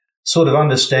sort of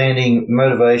understanding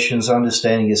motivations,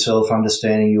 understanding yourself,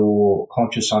 understanding your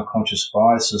conscious, unconscious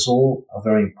biases all are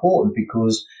very important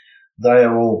because they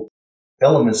are all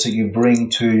elements that you bring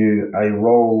to a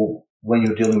role when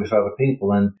you're dealing with other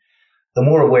people. And the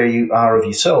more aware you are of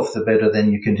yourself, the better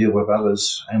then you can deal with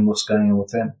others and what's going on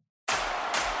with them.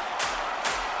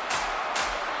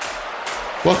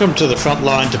 Welcome to the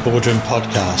Frontline to Boardroom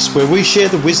podcast, where we share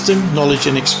the wisdom, knowledge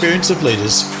and experience of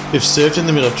leaders who've served in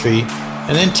the military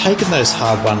and then taken those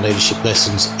hard-won leadership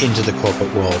lessons into the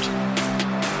corporate world.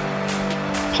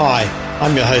 Hi,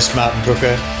 I'm your host, Martin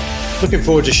Brooker. Looking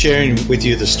forward to sharing with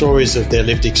you the stories of their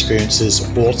lived experiences,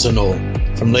 warts and all,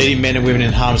 from leading men and women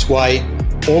in harm's way,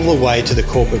 all the way to the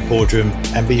corporate boardroom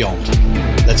and beyond.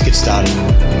 Let's get started.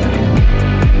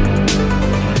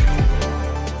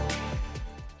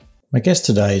 My guest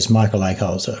today is Michael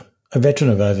Aichholzer, a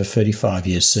veteran of over 35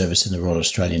 years' service in the Royal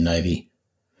Australian Navy.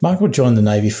 Michael joined the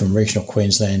Navy from regional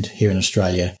Queensland here in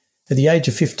Australia at the age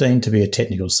of 15 to be a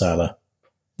technical sailor.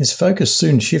 His focus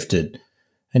soon shifted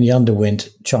and he underwent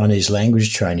Chinese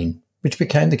language training, which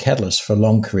became the catalyst for a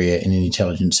long career in the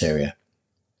intelligence area.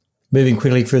 Moving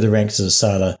quickly through the ranks as a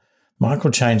sailor,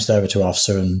 Michael changed over to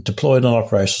officer and deployed on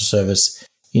operational service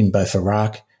in both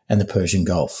Iraq and the Persian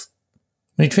Gulf.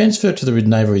 When he transferred to the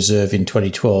Naval Reserve in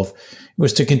 2012, it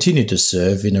was to continue to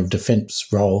serve in a defence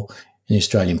role in the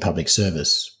Australian Public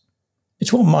Service.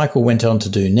 It's what Michael went on to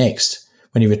do next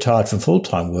when he retired from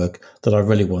full-time work that I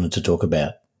really wanted to talk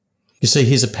about. You see,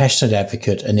 he's a passionate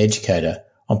advocate and educator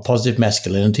on positive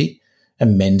masculinity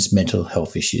and men's mental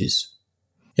health issues.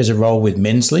 He has a role with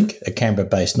Men's Link, a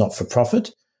Canberra-based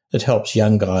not-for-profit that helps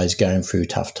young guys going through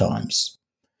tough times.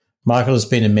 Michael has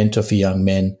been a mentor for young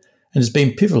men and has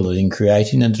been pivotal in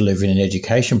creating and delivering an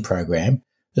education program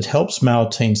that helps male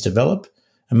teens develop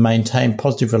and maintain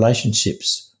positive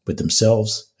relationships with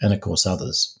themselves and, of course,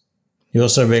 others. He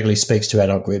also regularly speaks to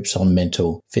adult groups on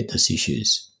mental fitness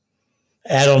issues.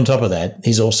 Add on top of that,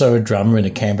 he's also a drummer in a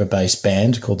Canberra-based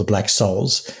band called the Black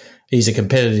Souls. He's a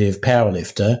competitive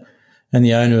powerlifter and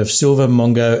the owner of Silver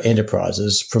Mongo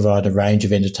Enterprises, provide a range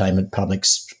of entertainment, public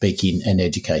speaking and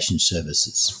education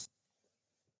services.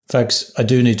 Folks, I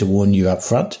do need to warn you up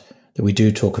front that we do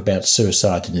talk about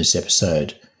suicide in this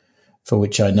episode, for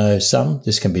which I know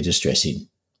this can be distressing.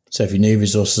 So if you need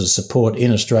resources and support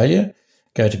in Australia,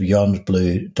 go to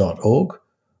beyondblue.org,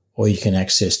 or you can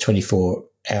access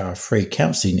 24-hour free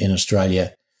counselling in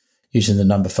Australia using the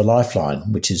number for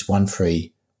Lifeline, which is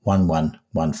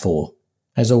 131114.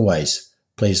 As always,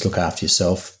 please look after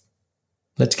yourself.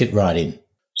 Let's get right in.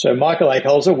 So Michael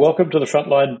Aichholzer, welcome to the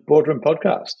Frontline Boardroom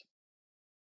podcast.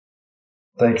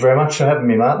 Thank you very much for having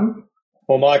me, Martin.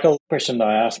 Well, Michael, the question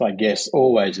I ask my guests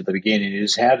always at the beginning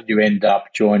is, how did you end up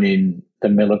joining the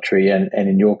military and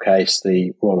in your case,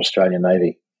 the Royal Australian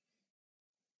Navy?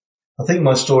 I think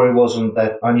my story wasn't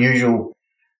that unusual.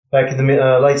 Back in the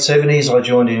late 70s, I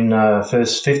joined in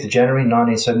 5th of January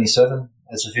 1977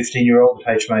 as a 15-year-old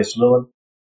at HMAS Lewin.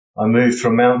 I moved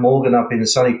from Mount Morgan up in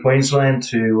sunny Queensland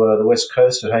to the west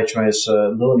coast at HMAS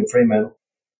Lewin in Fremantle.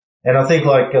 And I think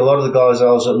like a lot of the guys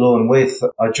I was at Lewin with,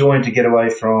 I joined to get away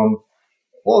from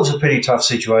what was a pretty tough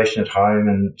situation at home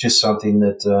and just something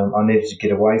that I needed to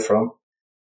get away from.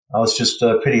 I was just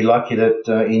pretty lucky that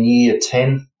in year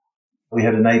 10, we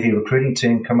had a Navy recruiting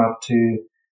team come up to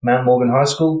Mount Morgan High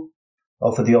School,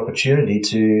 offered the opportunity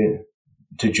to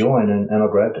join, and I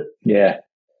grabbed it. Yeah,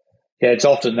 it's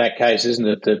often that case, isn't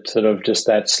it, that sort of just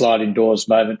that sliding doors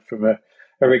moment from a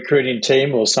recruiting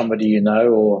team or somebody you know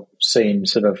or seen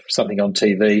sort of something on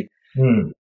TV.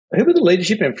 Who were the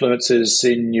leadership influences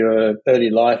in your early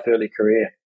life, early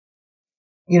career?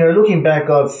 You know, looking back,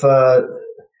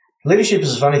 leadership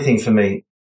is a funny thing for me.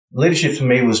 Leadership for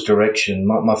me was direction.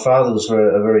 My father was a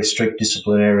very strict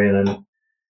disciplinarian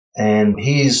and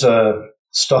his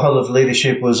style of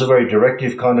leadership was a very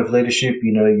directive kind of leadership.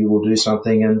 You know, you will do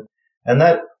something and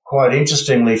that quite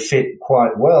interestingly fit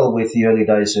quite well with the early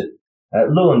days at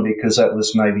Lewin, because that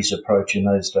was Navy's approach in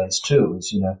those days too. It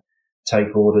was, you know,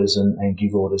 take orders and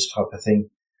give orders type of thing.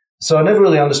 So I never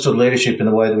really understood leadership in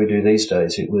the way that we do these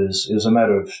days. It was a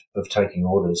matter of taking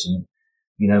orders. And,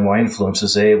 you know, my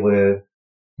influences there were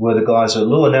the guys at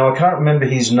Lewin. Now, I can't remember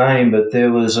his name, but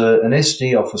there was an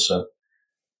SD officer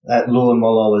at Lewin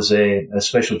while I was there, a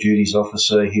special duties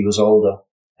officer. He was older,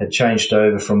 had changed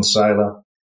over from sailor.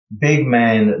 Big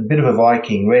man, a bit of a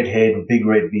Viking, red head, big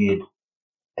red beard.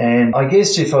 And I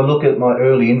guess if I look at my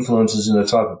early influences in the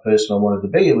type of person I wanted to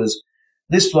be, it was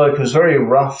this bloke was very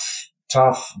rough,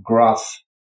 tough, gruff,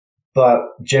 but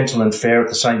gentle and fair at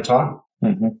the same time.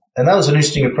 Mm-hmm. And that was an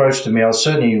interesting approach to me. I was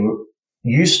certainly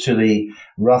used to the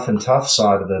rough and tough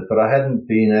side of it, but I hadn't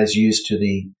been as used to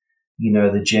the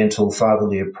the gentle,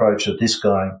 fatherly approach that this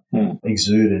guy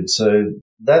exuded. So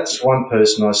that's one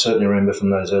person I certainly remember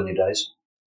from those early days.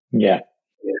 Yeah.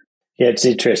 Yeah, it's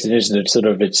interesting, isn't it?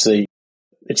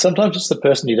 Sometimes it's the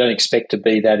person you don't expect to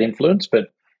be that influence, but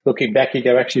looking back, you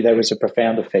go, actually, there was a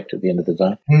profound effect at the end of the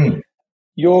day.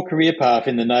 Your career path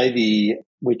in the Navy,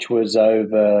 which was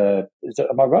over,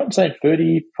 am I right in saying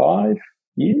 35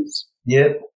 years?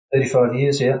 Yeah, 35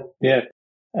 years, yeah. Yeah.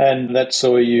 And that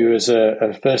saw you as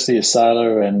firstly a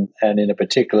sailor and in a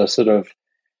particular sort of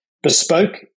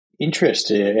bespoke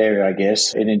interest area, I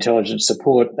guess, in intelligence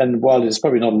support. And while there's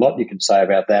probably not a lot you can say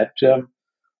about that,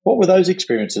 what were those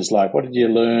experiences like? What did you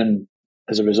learn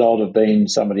as a result of being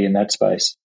somebody in that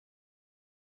space?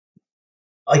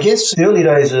 I guess the early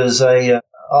days I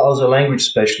was a language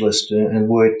specialist and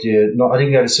worked. I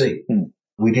didn't go to sea.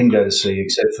 We didn't go to sea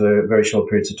except for very short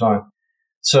periods of time.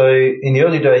 So in the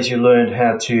early days, you learned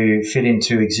how to fit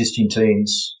into existing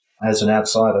teams as an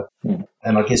outsider,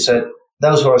 and I guess that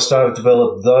was where I started to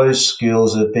develop those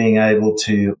skills of being able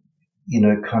to,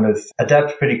 kind of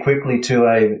adapt pretty quickly to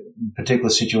a particular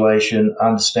situation,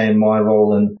 understand my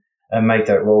role, and make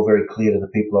that role very clear to the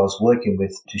people I was working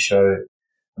with to show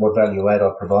what value add I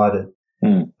provided.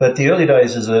 But the early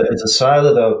days as a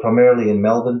sailor, they were primarily in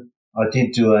Melbourne. I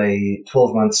did do a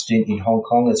 12-month stint in Hong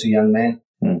Kong as a young man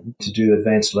to do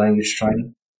advanced language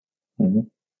training.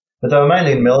 But they were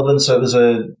mainly in Melbourne, so it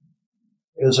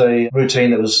was a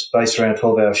routine that was based around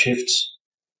 12-hour shifts.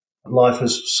 Life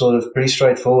was sort of pretty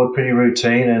straightforward, pretty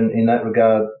routine, and in that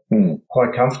regard,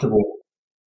 quite comfortable.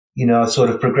 I sort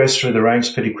of progressed through the ranks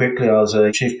pretty quickly. I was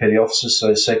a chief petty officer,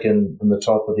 so second from the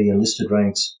top of the enlisted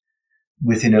ranks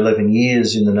within 11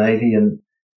 years in the Navy. And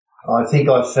I think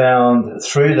I found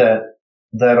through that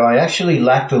I actually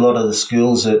lacked a lot of the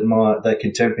skills that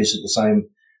contemporaries at the same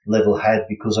level had,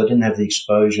 because I didn't have the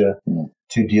exposure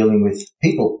to dealing with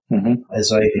people as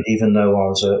they did, even though I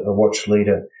was a watch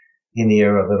leader in the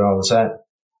era that I was at.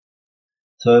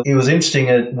 So it was interesting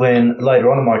when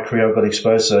later on in my career I got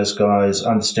exposed to those guys,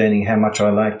 understanding how much I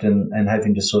lacked and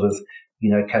having to sort of,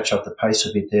 catch up the pace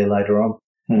a bit there later on.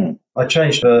 I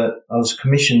changed. I was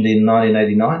commissioned in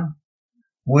 1989,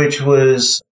 which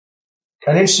was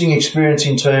an interesting experience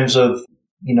in terms of,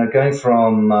 going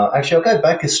from, actually I'll go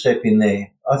back a step in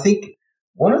there. I think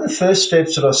one of the first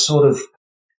steps that I sort of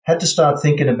had to start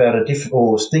thinking about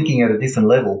thinking at a different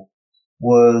level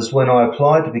was when I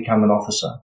applied to become an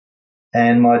officer.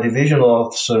 And my divisional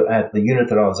officer at the unit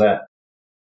that I was at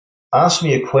asked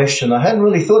me a question I hadn't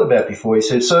really thought about before. He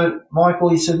said, "So, Michael,"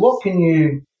 he said, what can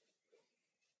you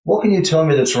tell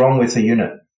me that's wrong with the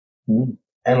unit?"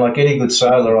 And like any good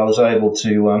sailor, I was able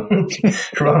to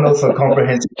run off a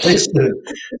comprehensive list of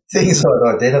things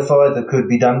I'd identified that could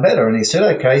be done better. And he said,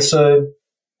 "Okay, so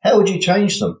how would you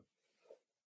change them?"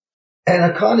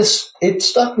 And it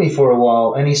stuck me for a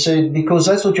while. And he said, "Because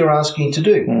that's what you're asking to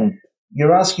do.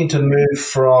 You're asking to move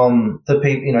from the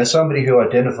people, somebody who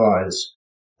identifies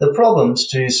the problems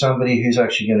to somebody who's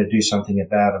actually going to do something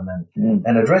about them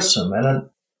and address them." And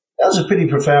that was a pretty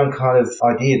profound kind of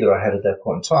idea that I had at that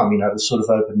point in time. It sort of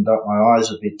opened up my eyes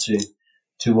a bit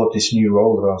to what this new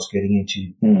role that I was getting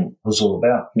into was all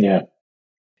about. Yeah.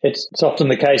 It's often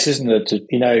the case, isn't it?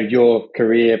 Your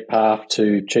career path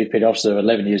to Chief Petty Officer of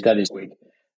 11 years, that is big.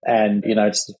 And,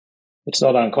 it's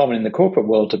not uncommon in the corporate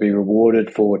world to be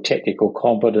rewarded for technical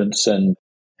competence and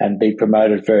be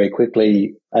promoted very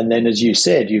quickly. And then, as you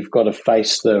said, you've got to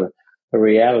face the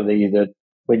reality that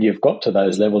when you've got to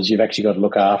those levels, you've actually got to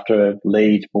look after,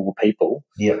 lead more people.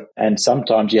 Yeah. And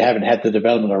sometimes you haven't had the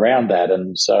development around that.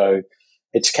 And so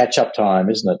it's catch-up time,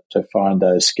 isn't it, to find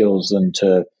those skills and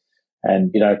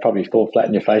probably fall flat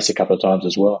in your face a couple of times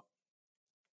as well.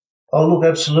 Oh, look,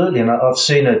 absolutely. And I've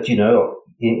seen it,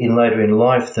 in later in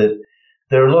life that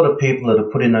there are a lot of people that are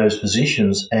put in those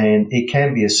positions and it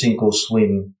can be a sink or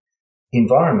swim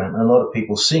environment. And a lot of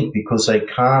people sink because they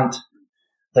can't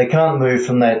move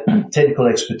from that technical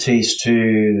expertise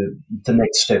to the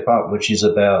next step up, which is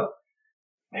about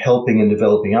helping and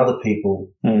developing other people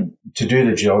to do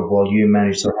the job while you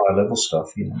manage the high level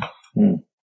stuff,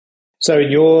 So in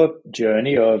your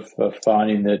journey of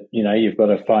finding that, you've got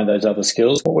to find those other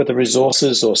skills, what were the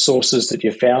resources or sources that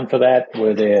you found for that?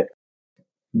 Were there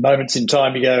moments in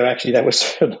time you go, actually, that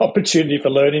was an opportunity for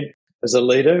learning as a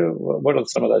leader? What are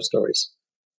some of those stories?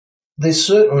 There's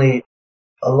certainly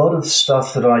a lot of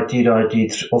stuff that I did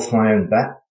off my own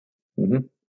bat.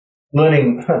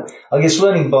 Learning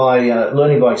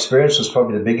by experience was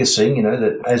probably the biggest thing,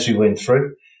 that as we went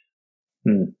through.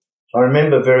 I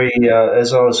remember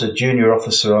as I was a junior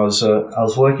officer, I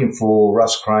was working for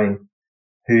Russ Crane,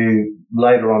 who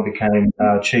later on became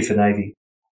Chief of Navy.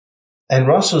 And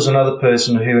Russ was another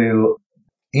person who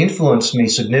influenced me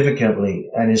significantly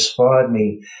and inspired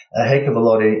me a heck of a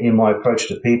lot in my approach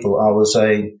to people. I was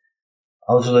a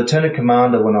lieutenant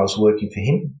commander when I was working for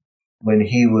him, when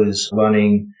he was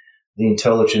running the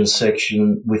intelligence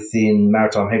section within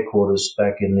maritime headquarters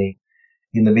back in the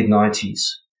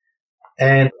mid-90s.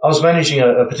 And I was managing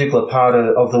a particular part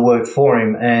of the work for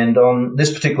him. And on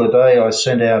this particular day, I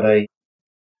sent out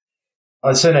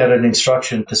an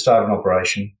instruction to start an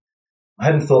operation. I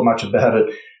hadn't thought much about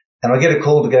it. And I get a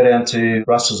call to go down to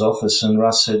Russ's office, and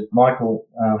Russ said, "Michael,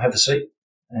 have a seat."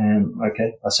 And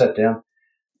okay, I sat down.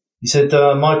 He said,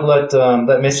 "Michael,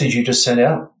 that message you just sent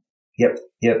out?" Yep,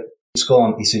 it's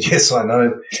gone. He said, "Yes, I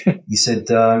know." He said,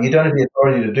 "You don't have the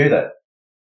authority to do that."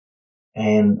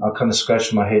 And I kind of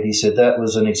scratched my head. He said, "That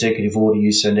was an executive order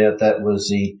you sent out. That was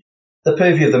the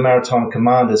purview of the maritime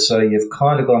commander. So you've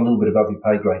kind of gone a little bit above your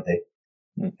pay grade there."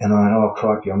 Mm. And I, "Oh,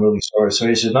 crikey, I'm really sorry." So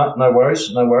he said, No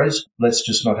worries. Let's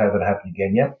just not have it happen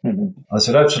again, yeah? Mm-hmm. I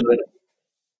said, "Absolutely."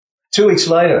 2 weeks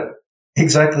later,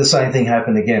 exactly the same thing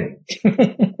happened again.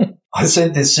 I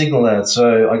sent this signal out.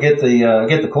 So I get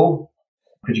the call.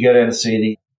 "Could you go down to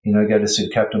see the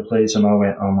captain, please?" And I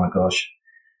went, "Oh my gosh."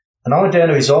 And I went down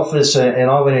to his office and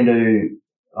I went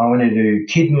into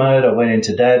kid mode. I went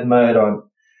into dad mode. I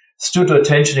stood to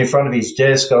attention in front of his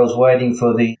desk. I was waiting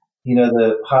for the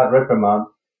hard reprimand.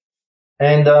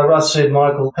 And Russ said,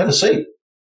 "Michael, have a seat."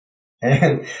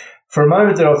 And for a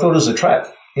moment there, I thought it was a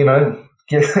trap,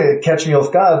 catch me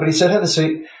off guard. But he said, "Have a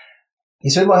seat." He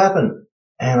said, "What happened?"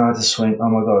 And I just went, "Oh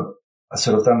my God." I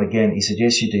said, "I've done it again." He said,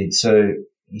 "Yes, you did." So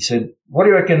he said, "What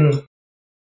do you reckon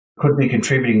could be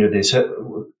contributing to this?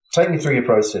 Take me through your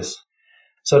process."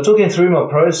 So I took him through my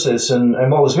process, and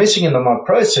what was missing in my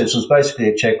process was basically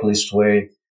a checklist where,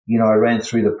 I ran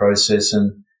through the process,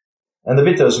 and the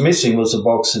bit that was missing was a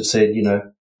box that said,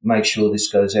 make sure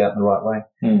this goes out in the right way.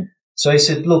 Mm. So he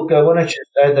said, "Look, why don't you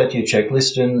add that to your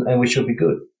checklist and we should be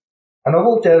good." And I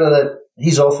walked out of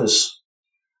his office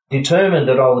determined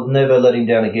that I would never let him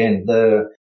down again.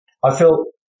 I felt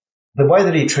the way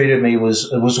that he treated me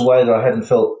was a way that I hadn't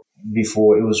felt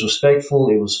before. It was respectful.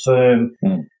 It was firm.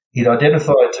 Mm. He'd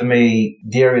identified to me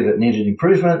the area that needed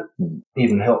improvement,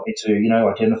 even helped me to,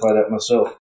 identify that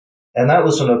myself. And that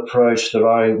was an approach that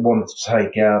I wanted to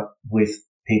take out with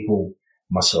people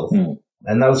myself. Mm.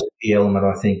 And that was a key element,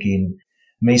 I think, in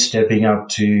me stepping up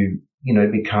to,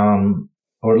 become,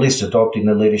 or at least adopting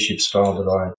the leadership style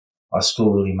that I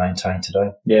still really maintain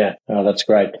today. Yeah, that's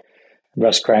great.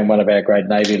 Russ Crane, one of our great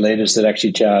Navy leaders that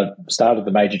actually started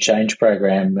the Major Change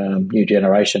Program, New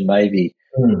Generation Navy,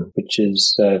 which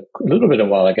is a little bit a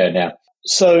while ago now.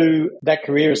 So that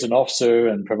career as an officer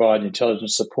and providing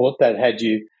intelligence support, that had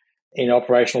you in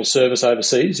operational service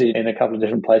overseas in a couple of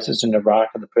different places in Iraq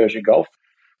and the Persian Gulf.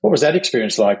 What was that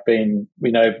experience like, being,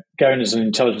 going as an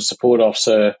intelligence support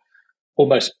officer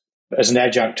almost as an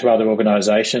adjunct to other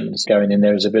organisations, going in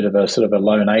there as a bit of a sort of a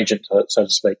lone agent, so to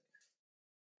speak?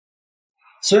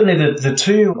 Certainly the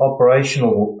two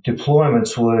operational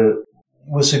deployments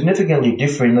were significantly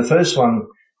different. The first one,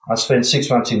 I spent 6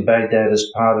 months in Baghdad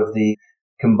as part of the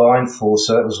combined force,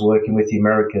 so that was working with the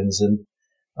Americans, and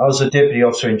I was a deputy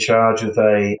officer in charge of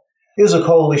it was a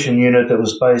coalition unit that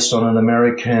was based on an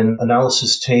American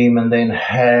analysis team, and then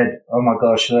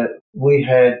we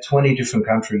had 20 different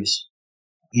countries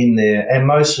in there, and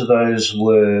most of those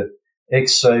were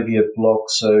ex-Soviet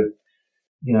blocs, so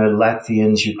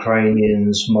Latvians,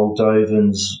 Ukrainians,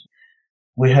 Moldovans.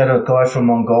 We had a guy from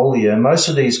Mongolia, and most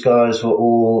of these guys were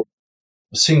all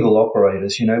single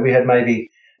operators. We had maybe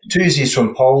twosies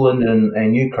from Poland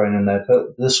and Ukraine and that,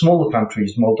 but the smaller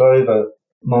countries, Moldova,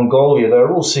 Mongolia, they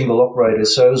were all single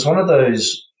operators. So it was one of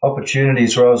those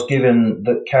opportunities where I was given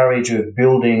the courage of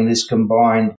building this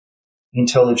combined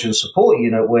intelligence support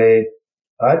unit where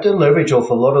I had to leverage off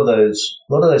a lot of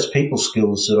those people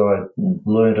skills that I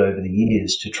learned over the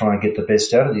years to try and get the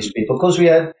best out of these people. Because we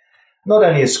had not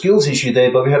only a skills issue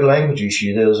there, but we had a language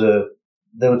issue.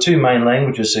 There were two main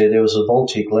languages there. There was a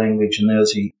Baltic language and there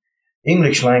was the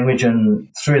English language, and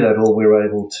through that all we were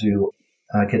able to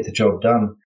get the job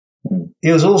done.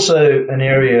 It was also an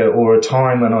area or a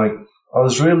time when I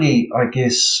was really,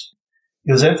 it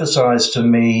was emphasized to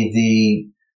me the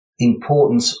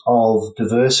importance of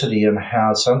diversity and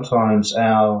how sometimes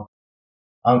our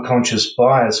unconscious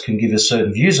bias can give us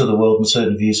certain views of the world and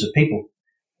certain views of people.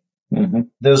 Mm-hmm.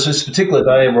 There was this particular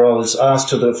day where I was asked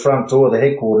to the front door of the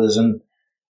headquarters, and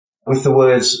with the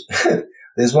words,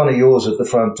 "There's one of yours at the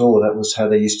front door," that was how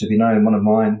they used to be known, one of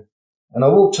mine. And I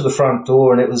walked to the front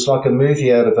door, and it was like a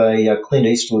movie out of a Clint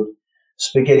Eastwood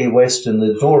spaghetti western.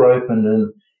 The door opened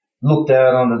and looked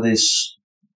out onto this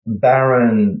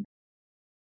barren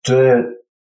dirt,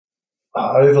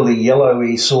 overly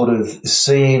yellowy sort of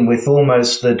scene with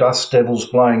almost the dust devils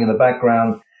blowing in the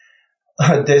background,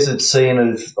 a desert scene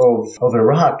of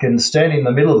Iraq. And standing in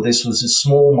the middle of this was a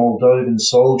small Moldovan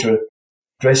soldier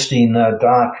dressed in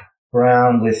dark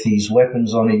brown with his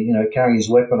weapons on his, carrying his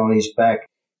weapon on his back,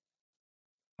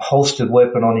 holstered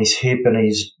weapon on his hip and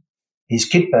his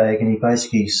kit bag. And he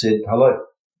basically said, "Hello,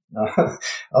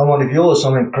 I'm one of yours." I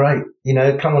went, "Great,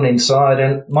 come on inside."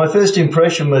 And my first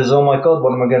impression was, oh my God,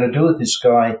 what am I going to do with this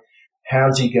guy?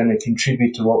 How's he going to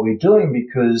contribute to what we're doing?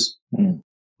 Because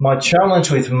my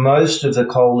challenge with most of the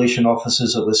coalition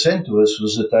officers that were sent to us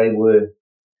was that they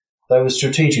were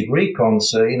strategic recon.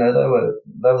 So,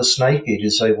 they were snake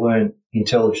eaters. They weren't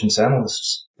intelligence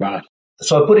analysts. Right.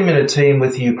 So I put him in a team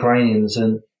with the Ukrainians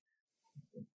and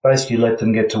basically let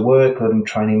them get to work, let them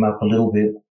train him up a little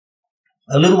bit.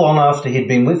 A little while after he'd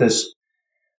been with us,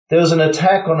 there was an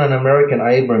attack on an American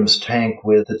Abrams tank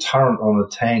where the turret on the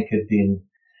tank had been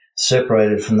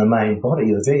separated from the main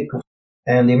body of the vehicle.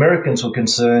 And the Americans were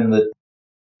concerned that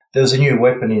there was a new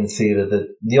weapon in theatre,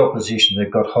 that the opposition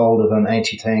had got hold of an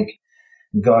anti-tank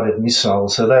guided missile.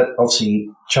 So that obviously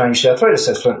changed our threat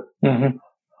assessment. Mm-hmm.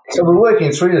 So we're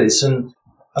working through this, and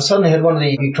I suddenly had one of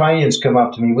the Ukrainians come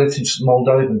up to me with his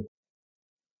Moldovan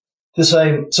to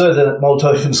say, "So the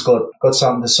Moldovan's got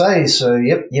something to say." So,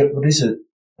 yep, what is it?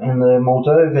 And the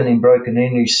Moldovan in broken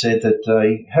English said that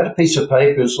he had a piece of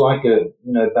paper. It was like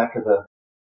back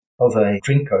of a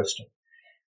drink coaster.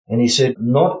 And he said,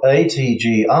 "Not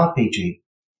ATG, RPG."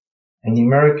 And the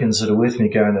Americans that are with me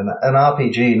going, "An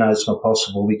RPG? No, it's not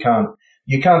possible.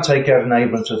 You can't take out an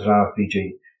Abrams with an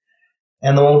RPG."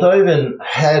 And the Moldovan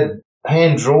had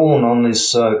hand-drawn on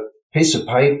this piece of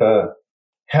paper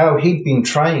how he'd been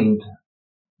trained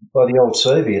by the old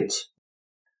Soviets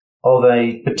of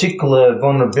a particular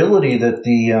vulnerability that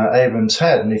the Abrams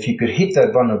had. And if you could hit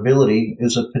that vulnerability,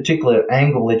 there's a particular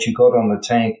angle that you got on the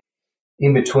tank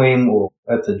in between or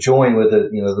at the join where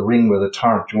the ring where the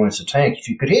turret joins the tank. If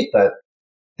you could hit that,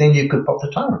 then you could pop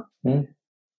the turret. Mm.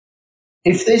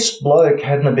 If this bloke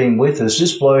hadn't have been with us,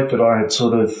 this bloke that I had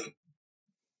sort of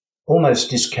almost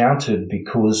discounted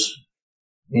because,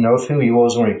 of who he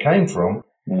was, where he came from,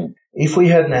 if we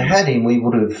hadn't had him, we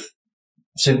would have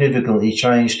significantly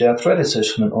changed our threat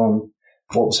assessment on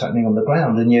what was happening on the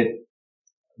ground. And yet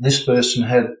this person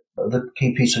had the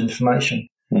key piece of information.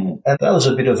 Mm-hmm. And that was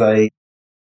a bit of a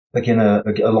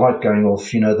light going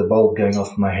off, the bulb going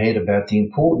off my head about the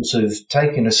importance of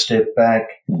taking a step back,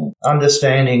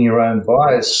 understanding your own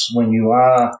bias when you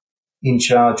are in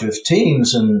charge of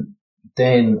teams, and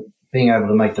then being able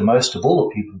to make the most of all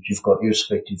the people that you've got,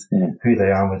 irrespective of who they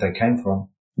are and where they came from.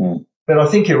 Mm. But I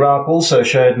think Iraq also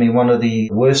showed me one of the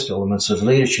worst elements of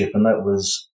leadership, and that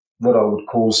was what I would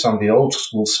call some of the old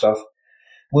school stuff.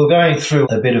 We're going through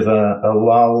a bit of a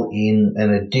lull in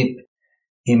and a dip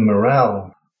in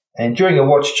morale. And during a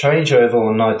watch changeover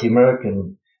one night, the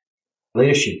American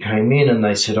leadership came in and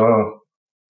they said, "Oh,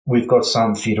 we've got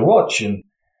something for you to watch." And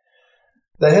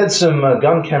they had some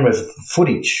gun camera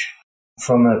footage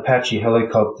from an Apache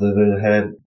helicopter that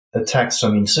had attacked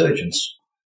some insurgents.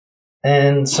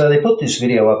 And so they put this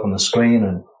video up on the screen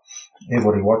and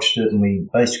everybody watched it, and we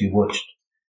basically watched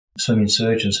some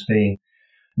insurgents being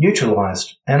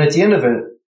neutralized. And at the end of it,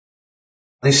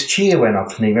 this cheer went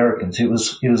up from the Americans. It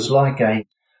was like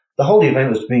the whole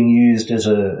event was being used as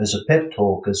a pep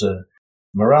talk, as a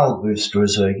morale booster,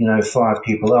 as fire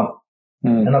people up.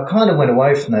 Mm. And I kind of went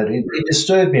away from that. It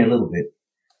disturbed me a little bit,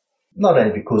 not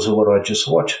only because of what I just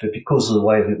watched, but because of the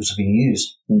way that it was being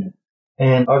used. Mm.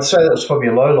 And I'd say that was probably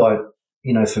a low light,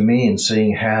 for me, in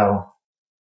seeing how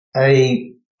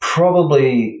a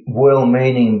probably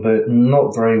well-meaning but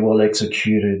not very well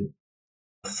executed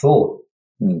thought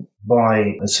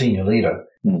by a senior leader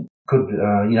could,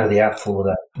 the outfall of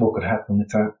that, what could happen with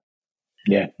that.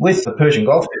 Yeah. With the Persian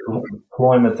Gulf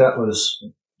deployment, that was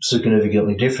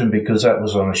significantly different because that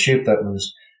was on a ship. That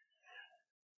was,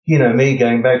 me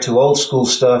going back to old school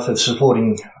stuff of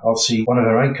supporting, obviously, one of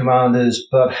our own commanders,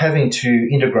 but having to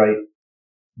integrate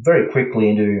very quickly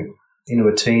into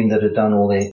a team that had done all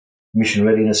their mission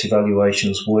readiness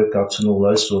evaluations, workups, and all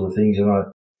those sort of things. And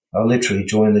I literally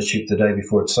joined the ship the day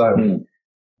before it sailed. Mm.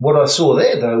 What I saw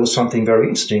there, though, was something very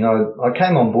interesting. I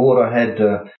came on board. I had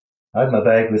my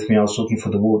bag with me. I was looking for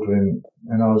the wardroom,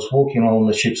 and I was walking along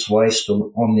the ship's waist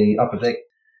on the upper deck,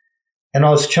 and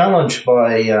I was challenged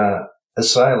by a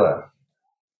sailor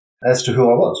as to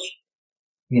who I was.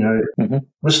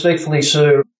 Respectfully,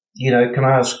 "Sir, can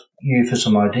I ask you for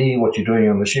some ID, what you're doing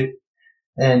on the ship?"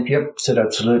 And, yep, said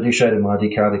absolutely, showed him my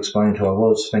ID card, explained who I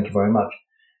was, thank you very much.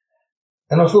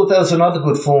 And I thought that was another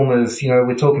good form of,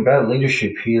 we're talking about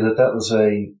leadership here, that was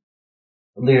a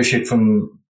leadership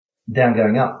from down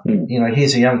going up.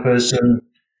 Here's a young person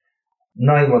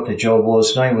knowing what their job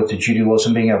was, knowing what their duty was,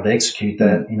 and being able to execute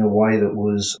that in a way that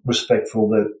was respectful,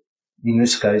 but in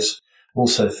this case,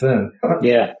 also firm.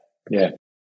 Yeah.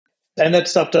 And that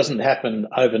stuff doesn't happen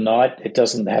overnight. It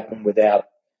doesn't happen without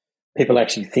people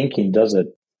actually thinking, does it?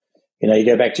 You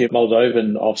go back to your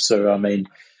Moldovan officer. I mean,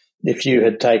 if you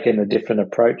had taken a different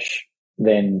approach,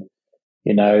 then,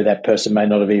 that person may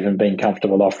not have even been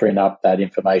comfortable offering up that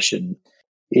information.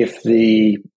 If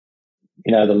the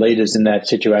leaders in that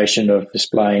situation of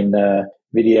displaying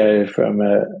video from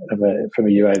a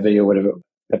UAV or whatever,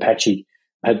 Apache,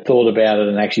 had thought about it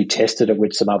and actually tested it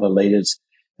with some other leaders,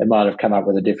 they might have come up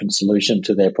with a different solution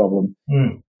to their problem.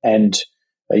 And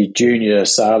a junior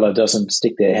sailor doesn't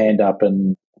stick their hand up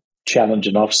and challenge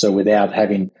an officer without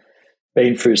having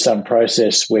been through some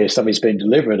process where somebody's been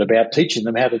deliberate about teaching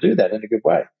them how to do that in a good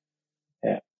way.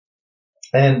 Yeah.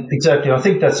 And exactly, I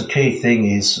think that's a key thing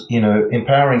is,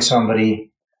 empowering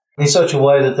somebody in such a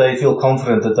way that they feel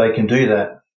confident that they can do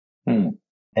that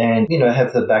and,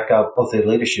 have the backup of their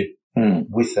leadership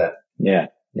with that. Yeah.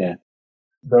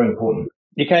 Very important.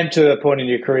 You came to a point in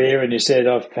your career and you said,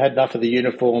 I've had enough of the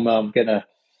uniform, I'm going to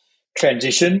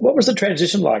transition. What was the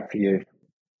transition like for you?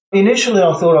 Initially,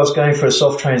 I thought I was going for a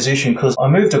soft transition because I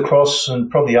moved across and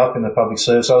probably up in the public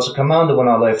service. I was a commander when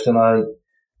I left, and I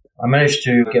managed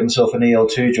to get myself an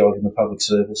EL2 job in the public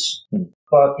service,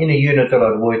 but in a unit that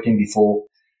I'd worked in before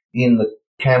in the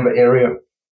Canberra area.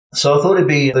 So I thought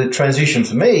the transition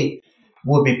for me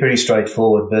would be pretty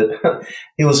straightforward, but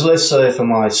it was less so for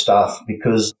my staff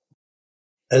because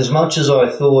as much as I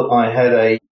thought I had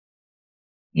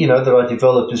that I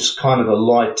developed this kind of a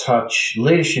light touch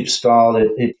leadership style,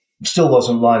 it still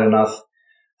wasn't light enough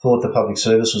for what the public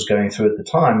service was going through at the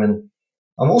time. And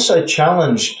I'm also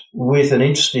challenged with an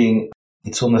interesting,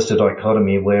 it's almost a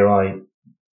dichotomy where I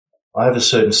have a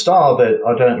certain style, but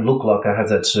I don't look like I have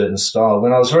that certain style.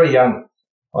 When I was very young,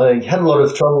 I had a lot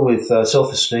of trouble with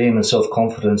self-esteem and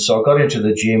self-confidence. So I got into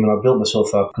the gym and I built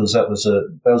myself up because that was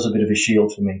a bit of a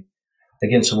shield for me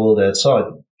against the world outside.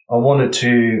 I wanted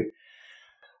to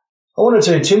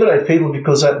intimidate people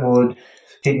because that would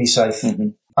keep me safe.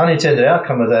 Unintended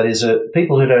outcome of that is that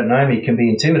people who don't know me can be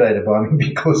intimidated by me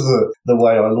because of the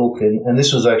way I look. And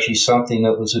this was actually something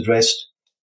that was addressed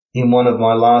in one of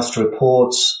my last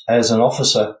reports as an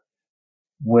officer,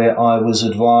 where I was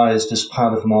advised as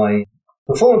part of my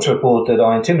performance report that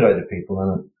I intimidated people,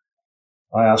 and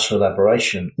I asked for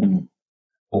elaboration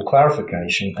or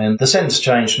clarification. And the sentence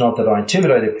changed, not that I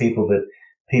intimidated people, but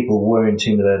people were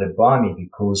intimidated by me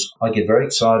because I get very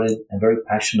excited and very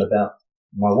passionate about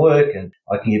my work, and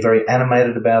I can get very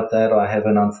animated about that. I have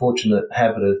an unfortunate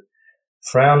habit of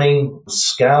frowning,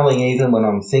 scowling even when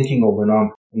I'm thinking or when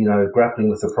I'm, grappling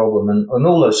with a problem, and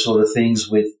all those sort of things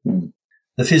with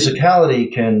the physicality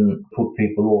can put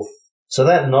people off. So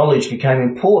that knowledge became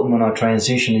important when I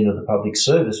transitioned into the public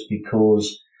service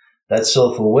because that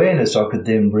self-awareness I could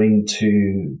then bring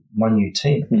to my new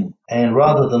team. And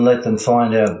rather than let them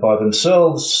find out by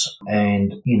themselves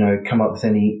and, come up with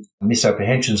any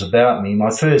misapprehensions about me,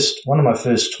 one of my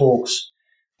first talks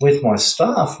with my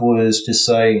staff was to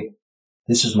say,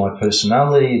 this is my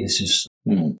personality,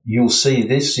 you'll see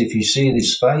this if you see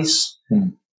this face.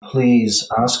 Please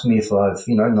ask me if I've,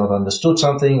 not understood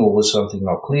something, or was something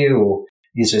not clear, or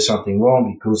is there something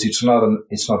wrong, because it's not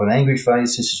an angry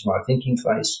face, this is my thinking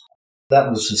face. That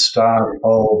was the start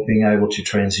of being able to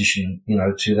transition,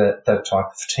 to that type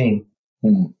of team.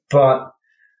 But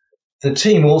the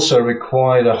team also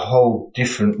required a whole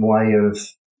different way of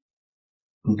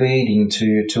leading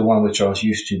to one which I was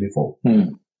used to before.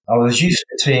 I was used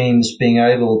to teams being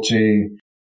able to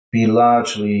be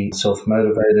largely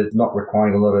self-motivated, not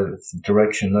requiring a lot of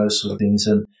direction, those sort of things.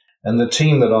 And the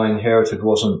team that I inherited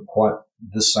wasn't quite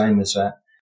the same as that.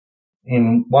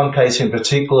 In one case in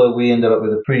particular, we ended up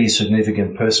with a pretty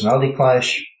significant personality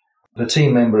clash. The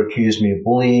team member accused me of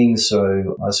bullying,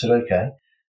 so I said, okay,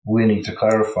 we need to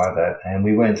clarify that. And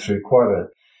we went through quite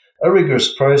a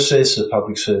rigorous process the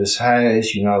public service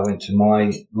has. I went to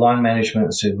my line management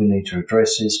and said, we need to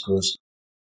address this because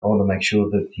I want to make sure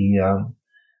that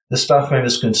the staff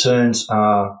members' concerns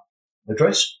are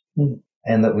addressed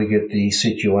and that we get the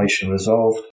situation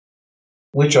resolved,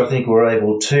 which I think we're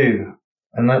able to.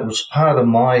 And that was part of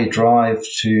my drive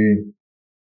to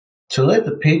let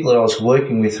the people that I was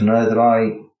working with know that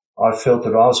I felt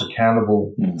that I was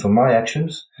accountable for my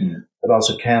actions, that I was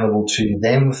accountable to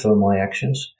them for my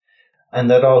actions, and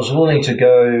that I was willing to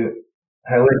go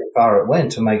however far it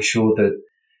went to make sure that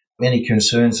any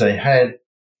concerns they had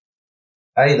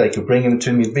A, they could bring them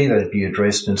to me, B, they'd be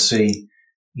addressed, and C,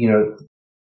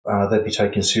 they'd be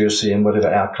taken seriously, and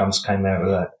whatever outcomes came out of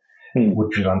that would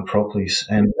be done properly.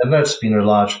 And that's been a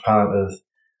large part of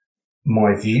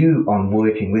my view on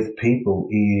working with people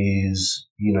is,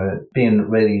 being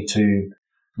ready to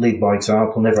lead by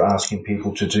example, never asking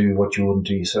people to do what you wouldn't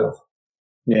do yourself.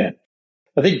 Yeah.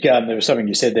 I think there was something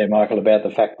you said there, Michael, about the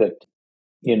fact that,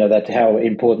 that how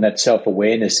important that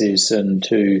self-awareness is and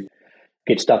to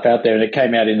get stuff out there. And it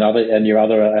came out in your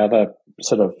other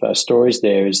sort of stories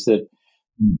there is that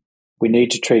we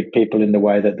need to treat people in the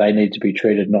way that they need to be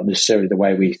treated, not necessarily the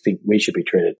way we think we should be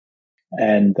treated.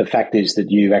 And the fact is that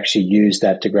you actually use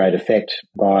that to great effect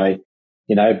by,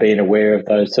 being aware of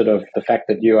those sort of the fact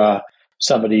that you are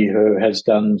somebody who has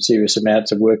done serious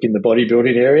amounts of work in the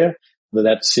bodybuilding area, that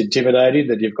that's intimidating,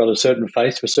 that you've got a certain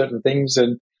face for certain things.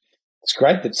 And it's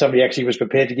great that somebody actually was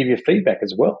prepared to give you feedback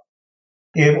as well.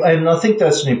 Yeah, and I think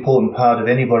that's an important part of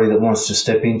anybody that wants to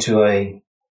step into a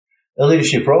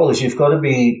leadership role is you've got to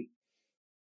be,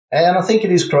 and I think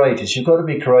it is courageous, you've got to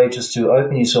be courageous to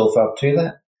open yourself up to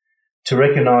that, to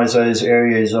recognise those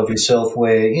areas of yourself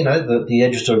where, the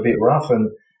edges are a bit rough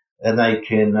and they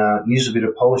can use a bit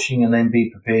of polishing, and then be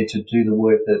prepared to do the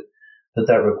work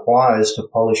that requires to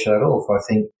polish that off. I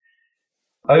think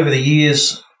over the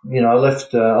years, I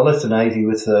left the Navy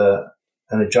with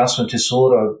an adjustment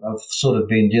disorder. I've sort of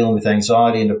been dealing with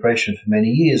anxiety and depression for many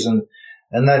years,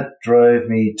 and that drove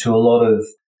me to a lot of,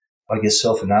 I guess,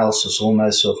 self-analysis,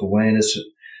 almost self-awareness,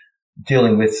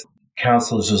 dealing with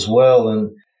counsellors as well, and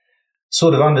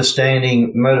sort of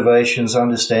understanding motivations,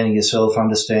 understanding yourself,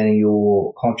 understanding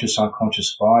your conscious,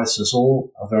 unconscious biases,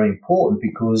 all are very important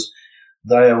because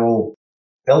they are all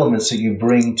elements that you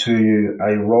bring to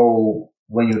a role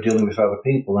when you're dealing with other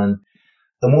people. And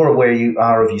the more aware you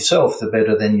are of yourself, the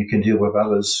better then you can deal with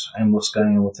others and what's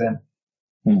going on with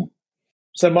them.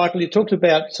 So, Michael, you talked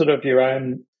about sort of your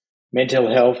own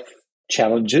mental health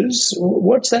challenges.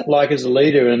 What's that like as a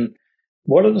leader, and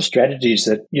what are the strategies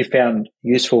that you found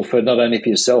useful for not only for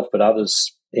yourself but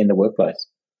others in the workplace?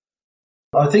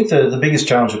 I think the biggest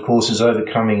challenge, of course, is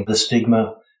overcoming the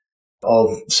stigma of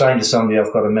saying to somebody,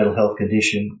 I've got a mental health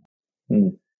condition.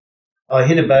 I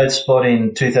hit a bad spot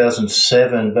in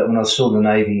 2007, but when I was still in the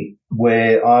Navy,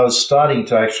 where I was starting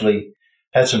to actually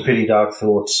have some pretty dark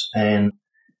thoughts, and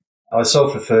I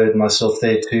self-referred myself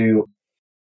there to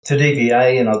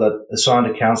DVA, and I got assigned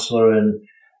a counsellor,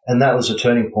 and that was a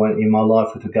turning point in my life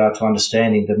with regard to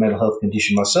understanding the mental health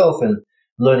condition myself and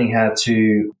learning how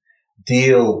to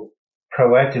deal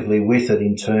proactively with it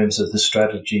in terms of the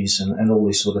strategies and all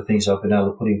these sort of things I've been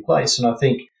able to put in place. And I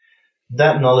think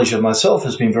that knowledge of myself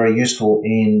has been very useful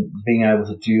in being able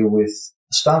to deal with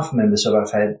staff members that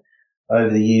I've had over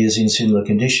the years in similar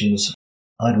conditions.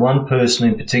 I had one person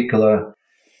in particular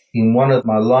in one of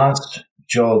my last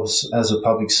jobs as a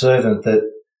public servant that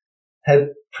had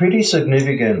pretty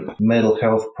significant mental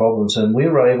health problems, and we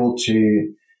were able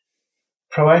to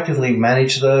proactively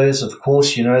manage those. Of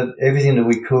course, everything that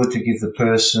we could to give the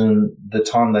person the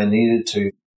time they needed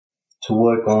to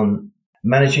work on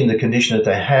managing the condition that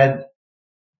they had,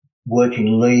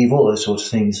 working leave, all those sorts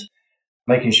of things,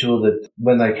 making sure that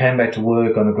when they came back to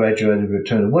work on a graduated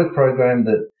return to work program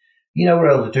that,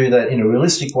 we're able to do that in a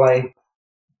realistic way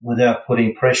without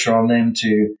putting pressure on them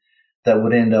that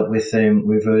would end up with them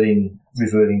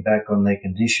reverting back on their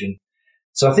condition.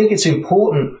 So I think it's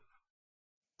important,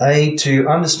 to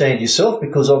understand yourself,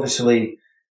 because obviously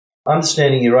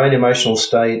understanding your own emotional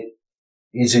state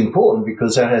is important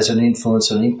because that has an influence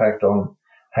and impact on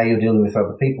how you're dealing with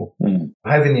other people.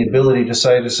 Having the ability to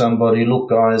say to somebody, look,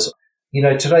 guys,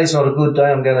 today's not a good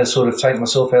day. I'm going to sort of take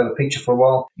myself out of the picture for a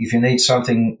while. If you need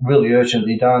something really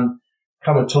urgently done,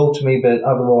 come and talk to me, but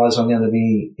otherwise I'm going to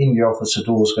be in your office, the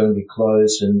door's going to be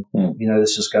closed and,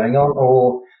 this is going on.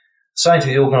 Or saying to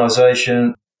the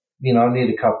organisation, I want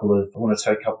to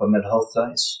take a couple of mental health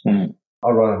days. I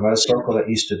ride a motorcycle. That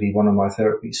used to be one of my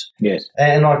therapies. Yes.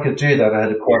 And I could do that. I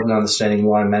had quite an understanding of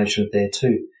line management there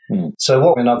too. So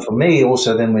what went up for me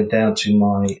also then went down to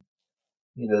my,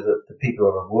 the people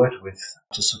that I've worked with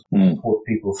to support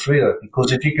people through that.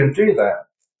 Because if you can do that,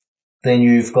 then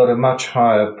you've got a much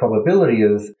higher probability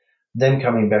of them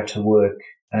coming back to work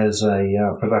as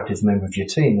a productive member of your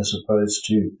team, as opposed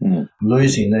to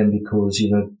losing them because,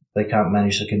 they can't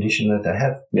manage the condition that they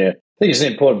have. Yeah. I think it's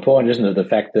an important point, isn't it? The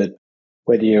fact that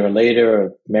whether you're a leader or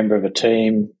a member of a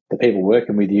team, the people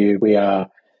working with you, we are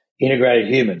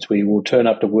integrated humans. We will turn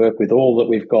up to work with all that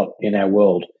we've got in our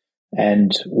world.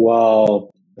 And while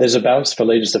there's a balance for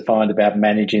leaders to find about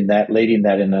managing that, leading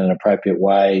that in an appropriate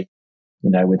way,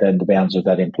 within the bounds of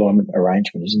that employment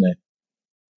arrangement, isn't there?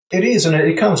 It is, and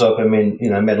it comes up. I mean,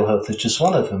 mental health is just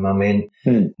one of them. I mean,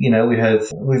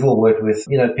 we've all worked with,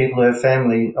 people who have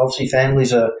family. Obviously,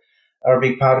 families are a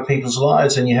big part of people's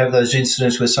lives, and you have those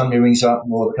incidents where somebody rings up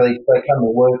or they come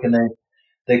to work and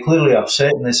they're clearly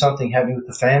upset and there's something happening with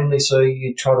the family. So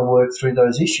you try to work through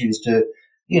those issues to,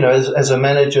 as a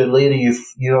manager, leader, you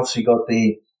obviously got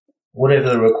whatever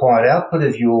the required output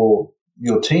of your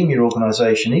team, your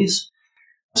organisation is.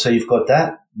 So you've got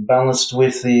that balanced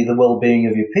with the well-being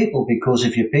of your people, because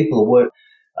if your people at work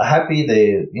are happy,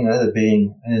 they're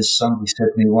being, as somebody said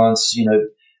to me once,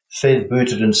 fed,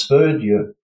 booted and spurred,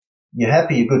 you're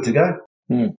happy, you're good to go.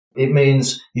 It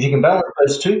means if you can balance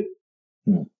those two,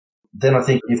 then I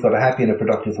think you've got a happy and a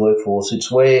productive workforce.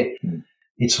 It's where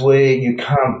you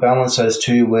can't balance those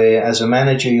two, where as a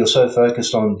manager you're so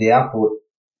focused on the output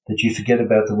that you forget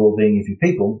about the well-being of your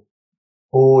people,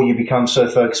 or you become so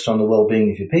focused on the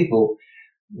well-being of your people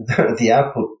that the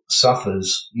output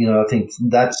suffers. I think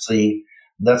that's a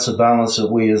balance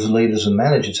that we as leaders and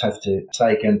managers have to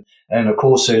take. And of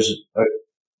course, there's a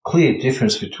clear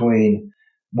difference between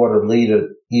what a leader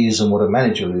is and what a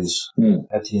manager is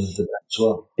at the end of the day as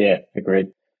well. Yeah,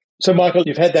 agreed. So, Michael,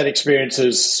 you've had that experience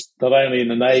not only in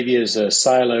the Navy as a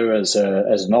sailor, as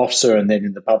an officer, and then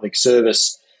in the public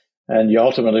service, and you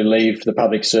ultimately leave the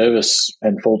public service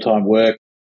and full-time work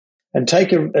and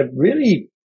take a really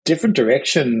different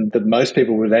direction than most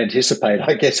people would anticipate,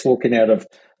 I guess, walking out of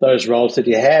those roles that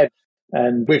you had.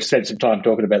 And we've spent some time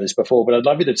talking about this before, but I'd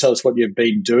love you to tell us what you've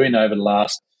been doing over the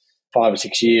last 5 or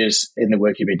 6 years in the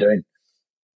work you've been doing.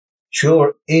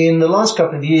 Sure. In the last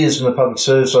couple of years in the public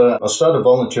service, I started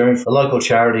volunteering for a local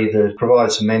charity that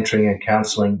provides some mentoring and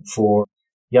counselling for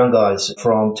young guys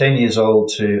from 10 years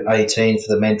old to 18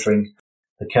 for the mentoring,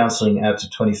 the counselling out to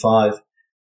 25.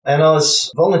 And I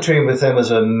was volunteering with them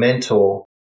as a mentor.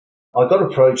 I got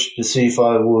approached to see if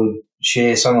I would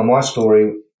share some of my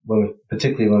story,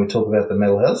 particularly when we talk about the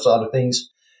mental health side of things,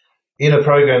 in a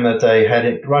program that they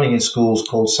had running in schools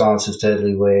called Silence is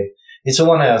Deadly, where it's a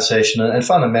 1-hour session, and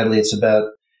fundamentally it's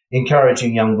about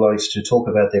encouraging young blokes to talk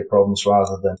about their problems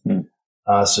rather than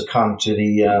succumb to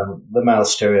the male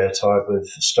stereotype of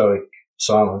stoic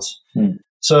silence.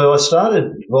 So I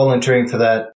started volunteering for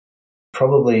that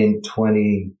probably in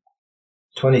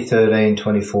 2013,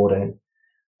 2014.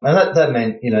 And that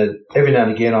meant, every now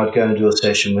and again I'd go and do a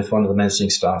session with one of the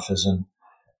mentoring staffers and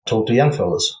talk to young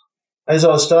fellas. As I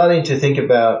was starting to think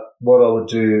about what I would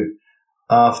do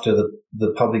after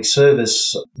the public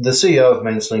service, the CEO of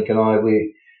MensLink and I,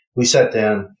 we sat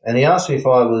down and he asked me if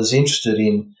I was interested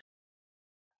in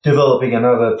developing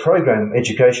another program,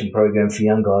 education program for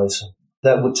young guys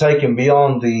that would take them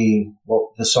beyond the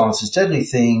Silence is Deadly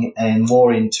thing and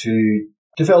more into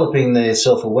developing their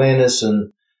self-awareness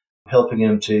and helping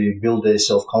them to build their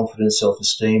self-confidence,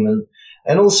 self-esteem,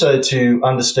 and also to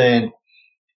understand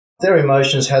their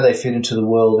emotions, how they fit into the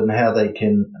world and how they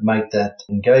can make that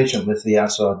engagement with the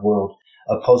outside world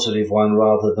a positive one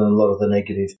rather than a lot of the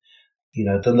negative,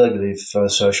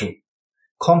 social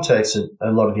contacts that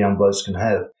a lot of young blokes can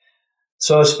have.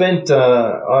 So I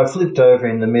flipped over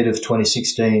in the mid of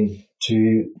 2016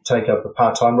 to take up a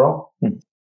part-time role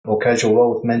or casual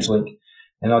role with MensLink,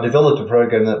 and I developed a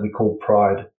program that we call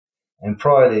Pride. And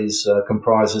Pride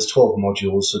comprises 12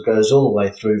 modules that goes all the way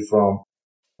through from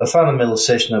a fundamental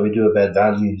session that we do about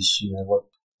values,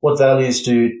 what values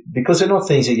because they're not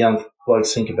things that young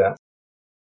blokes think about.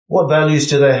 What values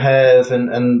do they have,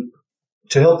 and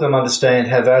to help them understand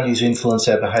how values influence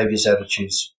our behaviours,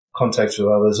 attitudes, contacts with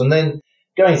others, and then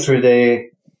going through there,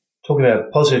 talking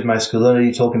about positive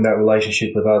masculinity, talking about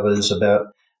relationship with others,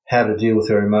 about how to deal with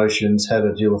their emotions, how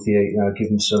to deal with give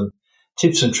them some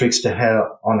tips and tricks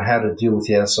on how to deal with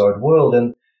the outside world.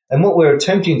 And what we're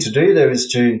attempting to do there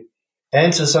is to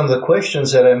answer some of the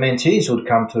questions that our mentees would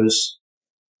come to us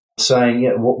saying,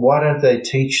 why don't they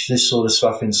teach this sort of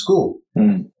stuff in school?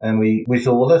 And we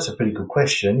thought, well, that's a pretty good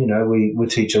question. We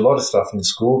teach a lot of stuff in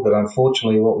school, but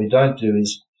unfortunately what we don't do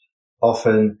is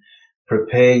often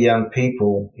prepare young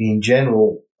people in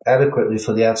general adequately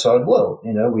for the outside world.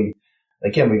 We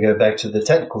go back to the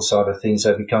technical side of things.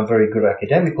 They become very good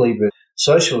academically, but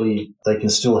socially they can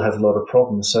still have a lot of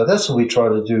problems. So that's what we try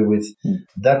to do with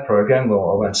that program.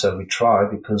 Well, I won't say we try,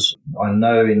 because I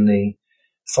know in the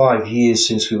 5 years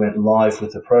since we went live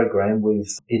with the program,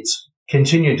 it's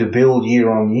continued to build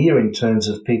year on year in terms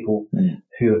of people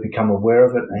who have become aware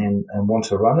of it and want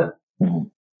to run it.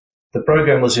 The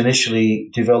program was initially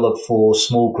developed for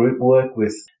small group work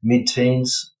with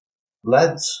mid-teens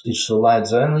lads. It's for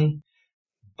lads only.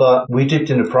 But we dipped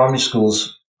into primary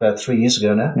schools about 3 years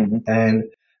ago now, and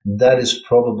That is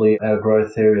probably our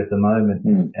growth area at the moment.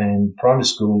 And primary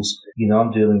schools,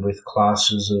 I'm dealing with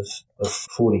classes of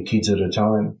 40 kids at a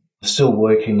time, still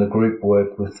working the group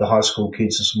work with the high school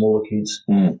kids, the smaller kids.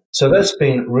 So that's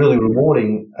been really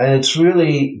rewarding. And it's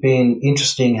really been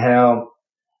interesting how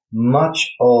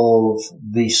much of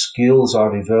the skills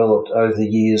I've developed over the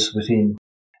years within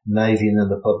Navy and then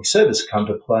the public service come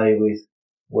to play with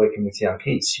working with young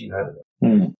kids.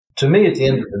 To me, at the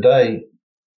end of the day,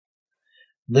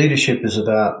 leadership is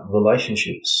about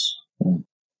relationships.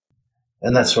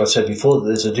 And that's what I said before,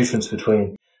 there's a difference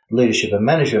between leadership and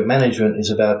management. Management is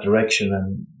about direction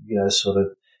and, sort of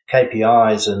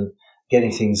KPIs and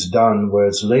getting things done,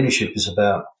 whereas leadership is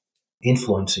about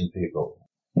influencing people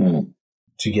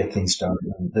to get things done.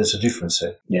 And there's a difference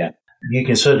there. Yeah. You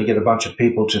can certainly get a bunch of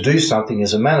people to do something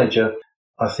as a manager.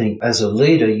 I think as a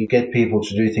leader, you get people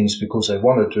to do things because they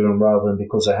want to do them rather than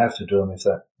because they have to do them,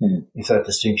 if that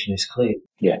distinction is clear.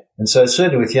 Yeah. And so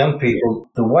certainly with young people,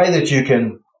 the way that you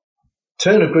can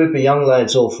turn a group of young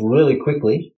lads off really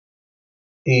quickly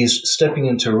is stepping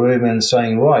into a room and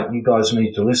saying, right, you guys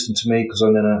need to listen to me because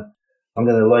I'm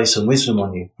going to lay some wisdom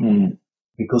on you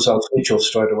because I'll switch off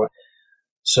straight away.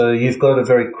 So you've got to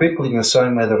very quickly, in the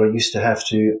same way that I used to have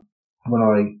to when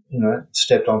I,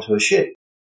 stepped onto a ship,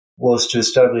 was to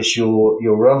establish your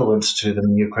relevance to them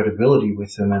and your credibility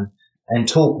with them and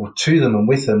talk to them and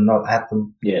with them, not at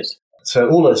them. Yes. So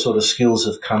all those sort of skills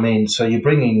have come in. So you're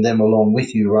bringing them along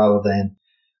with you rather than,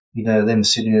 them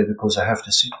sitting there because they have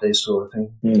to sit there sort of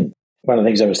thing. One of the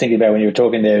things I was thinking about when you were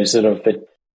talking there is sort of that,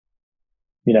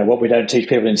 what we don't teach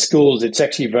people in schools, it's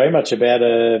actually very much about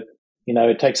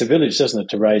it takes a village, doesn't it,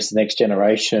 to raise the next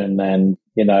generation. And,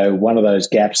 one of those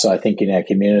gaps, I think, in our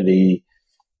community,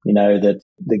 that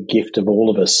the gift of all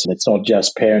of us, it's not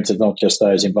just parents, it's not just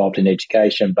those involved in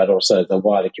education, but also the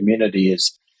wider community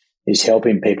is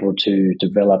helping people to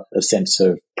develop a sense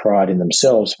of pride in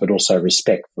themselves, but also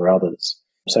respect for others.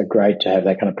 So great to have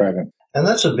that kind of program. And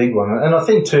that's a big one. And I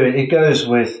think, too, it goes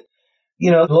with, a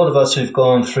lot of us who've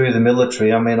gone through the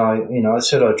military. I mean, I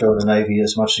said I joined the Navy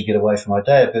as much to get away from my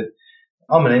dad, but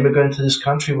I'm an immigrant to this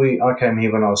country. I came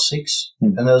here when I was 6,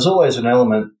 and there was always an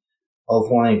element of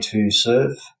wanting to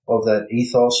serve, of that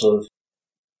ethos of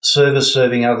service,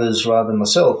 serving others rather than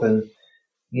myself. And,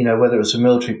 whether it's a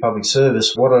military public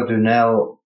service, what I do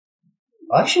now,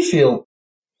 I actually feel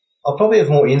I probably have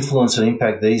more influence and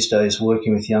impact these days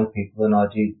working with young people than I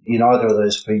did in either of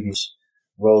those previous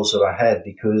roles that I had,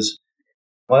 because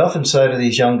I often say to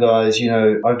these young guys,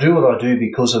 I do what I do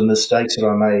because of mistakes that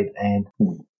I made, and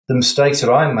the mistakes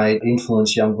that I made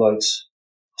influence young blokes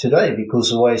today because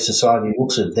the way society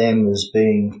looks at them as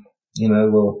being,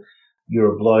 well,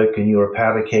 you're a bloke and you're a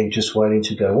powder keg just waiting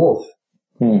to go off,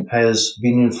 has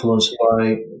been influenced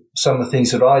by some of the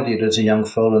things that I did as a young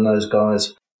fella and those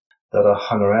guys that I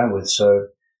hung around with. So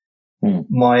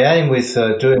my aim with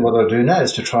doing what I do now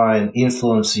is to try and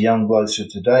influence the young blokes of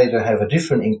today to have a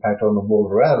different impact on the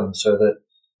world around them, so that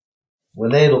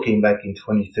when they're looking back in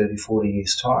 20, 30, 40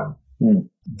 years' time,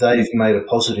 they've made a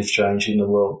positive change in the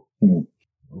world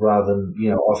rather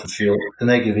than, often feel the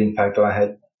negative impact I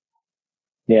had.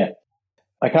 Yeah.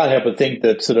 I can't help but think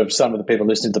that sort of some of the people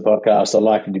listening to the podcast are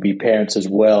likely to be parents as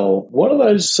well. What are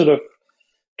those sort of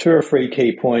 2 or 3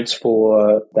 key points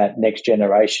for that next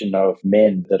generation of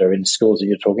men that are in schools that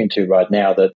you're talking to right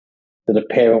now that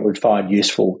a parent would find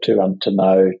useful to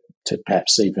know, to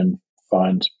perhaps even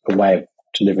find a way of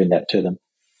delivering that to them?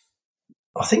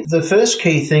 I think the first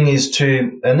key thing is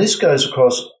and this goes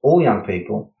across all young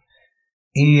people,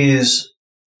 is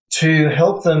to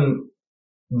help them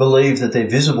believe that they're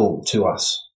visible to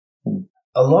us.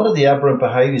 A lot of the aberrant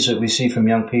behaviours that we see from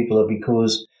young people are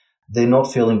because they're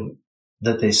not feeling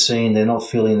that they're seen, they're not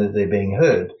feeling that they're being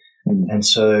heard. And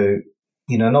so,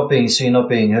 not being seen, not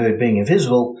being heard, being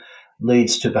invisible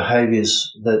leads to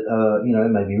behaviours that are,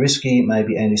 may be risky, may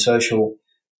be antisocial.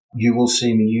 You will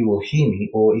see me, you will hear me,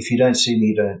 or if you don't see me,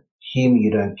 you don't hear me,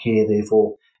 you don't care,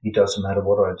 therefore it doesn't matter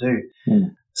what I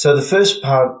do. So the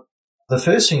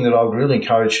first thing that I would really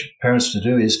encourage parents to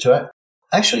do is to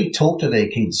actually talk to their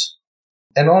kids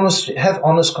and have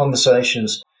honest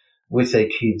conversations with their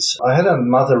kids. I had a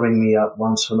mother ring me up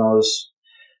once when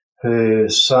her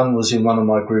son was in one of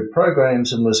my group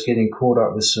programs and was getting caught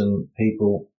up with some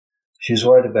people. She was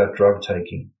worried about drug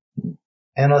taking.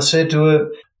 And I said to her,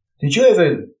 did you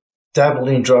ever dabble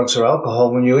in drugs or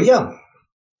alcohol when you were young?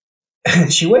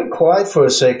 She went quiet for a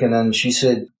second and she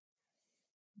said,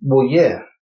 well, yeah.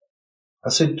 I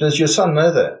said, does your son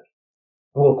know that?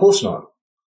 Well, of course not.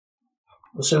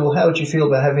 I said, well, how would you feel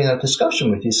about having that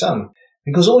discussion with your son?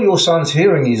 Because all your son's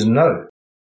hearing is no.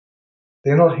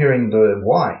 They're not hearing the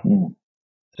why.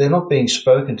 they're not being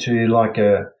spoken to like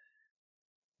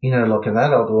like an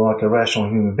adult or like a rational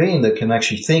human being that can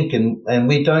actually think. And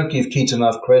we don't give kids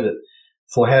enough credit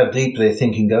for how deep their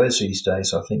thinking goes these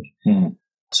days, I think. Mm.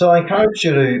 So I encourage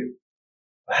you to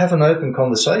have an open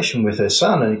conversation with her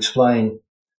son and explain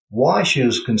why she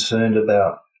was concerned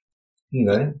about,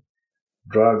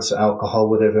 drugs, alcohol,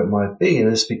 whatever it might be.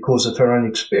 And it's because of her own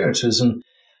experiences. And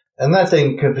that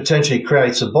then can potentially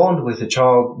creates a bond with the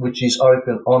child, which is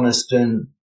open, honest, and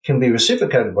can be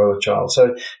reciprocated by the child.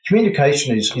 So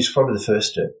communication is probably the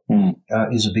first step,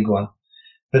 is a big one,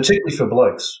 particularly for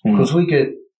blokes, because we get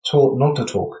taught not to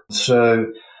talk. So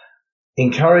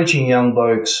encouraging young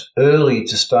blokes early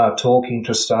to start talking,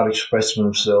 to start expressing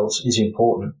themselves is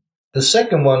important. The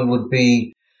second one would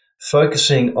be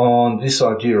focusing on this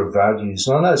idea of values.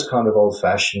 And I know it's kind of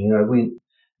old-fashioned. We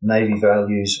Navy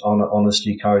values,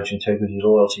 honesty, courage, integrity,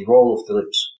 loyalty, roll off the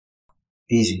lips.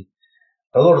 Easy.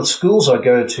 A lot of schools I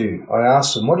go to, I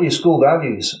ask them, what are your school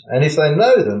values? And if they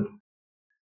know them,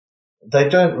 they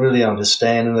don't really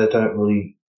understand, and they don't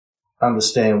really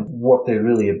understand what they're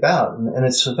really about. And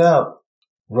it's about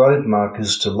road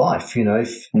markers to life.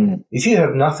 If you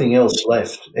have nothing else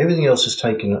left, everything else is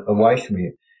taken away from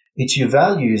you. It's your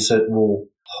values that will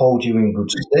hold you in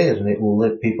good stead, and it will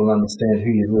let people understand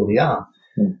who you really are.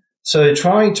 So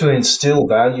trying to instill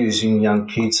values in young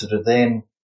kids that are then,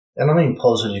 and I mean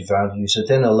positive values, that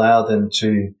then allow them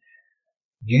to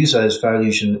use those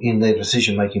values in their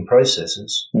decision-making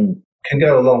processes can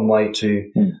go a long way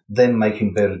to them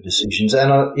making better decisions.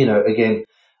 And, again,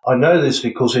 I know this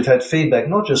because we've had feedback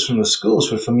not just from the schools,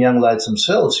 but from young lads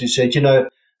themselves who said,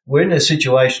 we're in a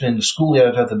situation in the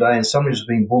schoolyard the other day and somebody's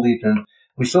being bullied, and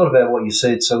we thought about what you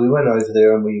said, so we went over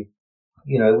there and we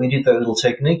did that little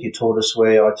technique you taught us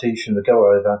where I teach them to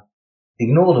go over,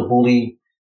 ignore the bully,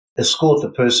 escort the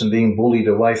person being bullied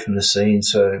away from the scene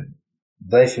so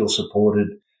they feel supported.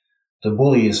 The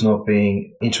bully is not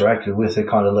being interacted with. They're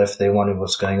kind of left there wondering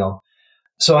what's going on.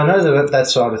 So I know that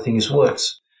side of things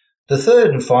works. The third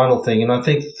and final thing, and I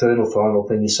think the third or final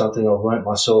thing is something I've learnt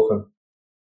myself and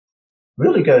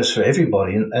really goes for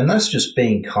everybody, and that's just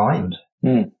being kind.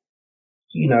 That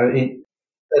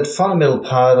fundamental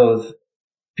part of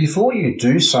before you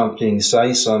do something,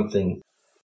 say something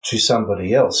to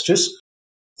somebody else, just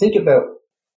think about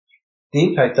the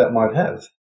impact that might have.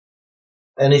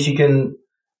 And if you can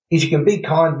be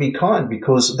kind,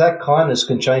 because that kindness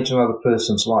can change another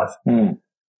person's life.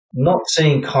 Not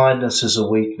seeing kindness as a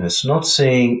weakness, not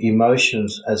seeing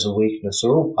emotions as a weakness,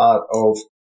 are all part of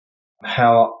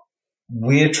how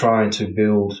we're trying to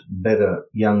build better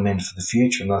young men for the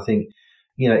future. And I think,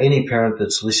 any parent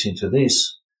that's listening to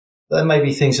this, there may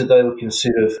be things that they would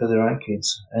consider for their own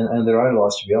kids and their own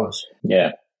lives, to be honest.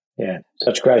 Yeah.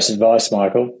 Such great advice,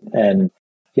 Michael. And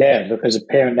look, as a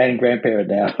parent and grandparent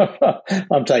now,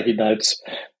 I'm taking notes.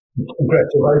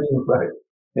 Congratulations, mate.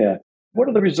 Yeah. What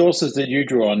are the resources that you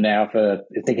draw on now for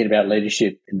thinking about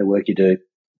leadership in the work you do?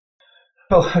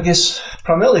 Well, I guess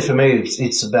primarily for me,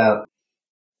 it's about,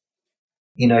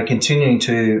 continuing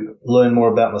to learn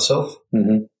more about myself,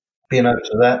 being open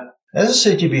to that. As I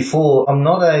said to you before,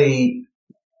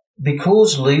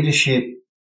 because leadership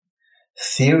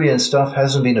theory and stuff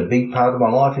hasn't been a big part of my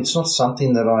life, it's not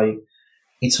something that I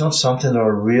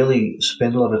really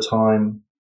spend a lot of time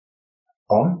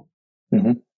on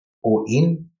or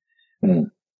in.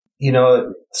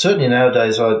 Certainly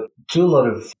nowadays I do a lot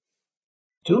of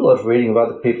reading of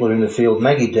other people who are in the field.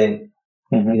 Maggie Dent,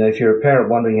 if you're a parent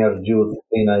wondering how to deal with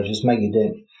teenagers, Maggie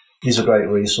Dent is a great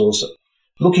resource.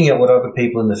 Looking at what other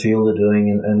people in the field are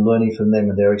doing and learning from them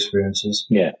and their experiences.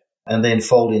 Yeah. And then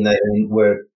folding that in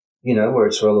where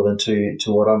it's relevant to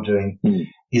what I'm doing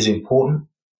is important.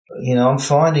 I'm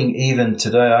finding even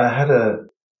today, I had a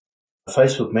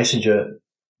Facebook Messenger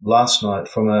last night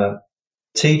from a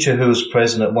teacher who was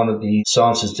present at one of the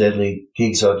Science is Deadly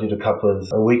gigs I did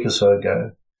a week or so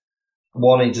ago,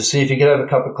 wanting to see if you could have a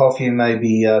cup of coffee and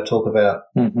maybe talk about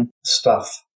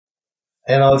stuff.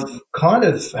 And I've kind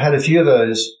of had a few of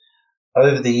those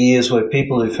over the years where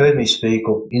people who've heard me speak,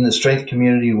 or in the strength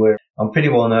community where I'm pretty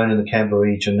well known in the Canberra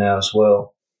region now as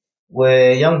well,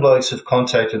 where young blokes have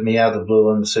contacted me out of the blue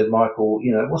and said, Michael,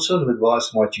 what sort of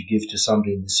advice might you give to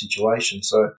somebody in this situation?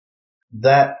 So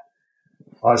that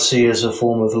I see as a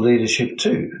form of leadership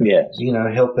too. Yes.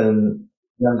 Helping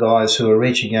young guys who are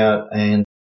reaching out and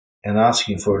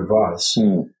asking for advice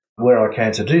where I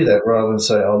can to do that, rather than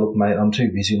say, oh, look, mate, I'm too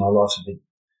busy. My life's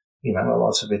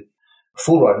a bit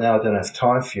full right now. I don't have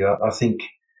time for you. I think,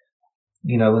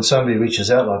 when somebody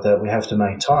reaches out like that, we have to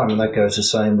make time. And that goes the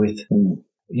same with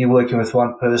you working with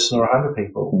one person or 100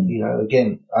 people.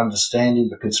 Again, understanding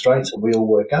the constraints that we all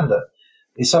work under.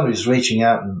 if somebody's reaching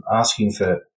out and asking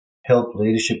for help,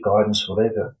 leadership, guidance,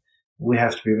 whatever, we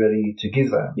have to be ready to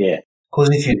give that. Yeah. Because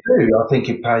if you do, I think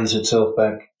it pays itself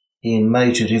back in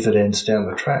major dividends down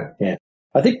the track. Yeah.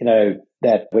 I think,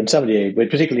 that when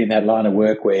particularly in that line of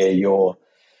work where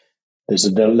there's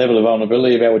a level of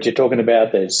vulnerability about what you're talking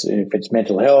about, if it's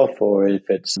mental health or if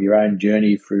it's your own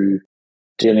journey through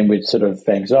dealing with sort of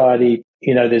anxiety,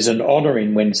 there's an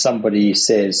honouring when somebody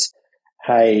says,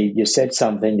 hey, you said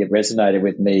something that resonated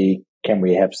with me. Can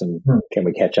we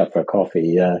catch up for a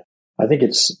coffee? I think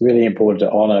it's really important to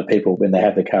honour people when they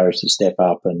have the courage to step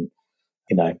up and,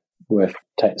 worth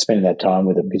spending that time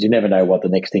with them, because you never know what the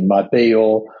next thing might be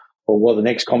or what the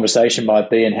next conversation might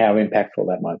be and how impactful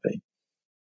that might be.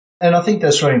 And I think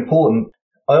that's very important.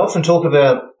 I often talk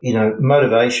about,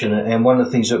 motivation, and one of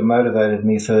the things that motivated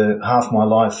me for half my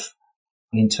life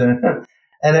in turn,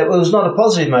 and it was not a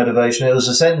positive motivation. It was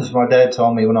a sentence my dad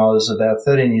told me when I was about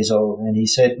 13 years old, and he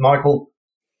said, Michael,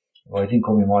 well, he didn't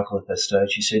call me Michael at that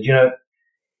stage. He said,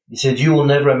 you will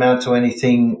never amount to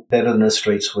anything better than a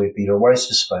street sweeper. You're a waste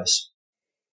of space.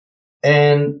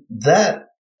 And that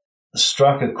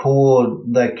struck a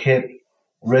chord that kept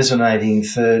resonating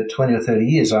for 20 or 30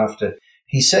 years after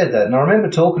he said that. And I remember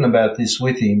talking about this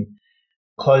with him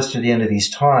close to the end of his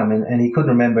time, and he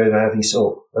couldn't remember ever having,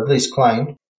 or at least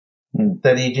claimed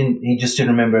that he just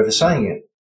didn't remember ever saying it.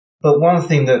 But one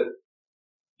thing that,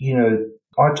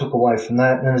 I took away from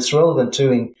that, and it's relevant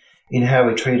too in how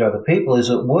we treat other people, is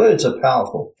that words are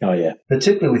powerful. Oh, yeah.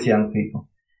 Particularly with young people.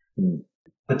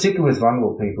 Particularly with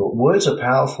vulnerable people. Words are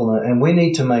powerful, and we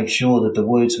need to make sure that the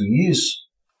words we use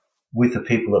with the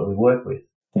people that we work with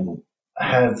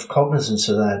have cognizance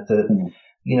of that,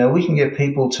 we can get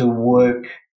people to work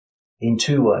in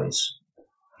two ways.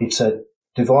 It's a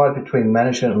divide between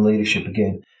management and leadership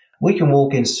again. We can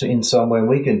walk in somewhere,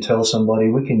 we can tell somebody,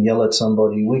 we can yell at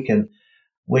somebody, we can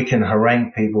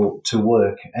harangue people to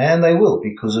work, and they will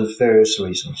because of various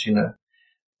reasons,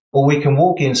 Or we can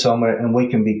walk in somewhere and we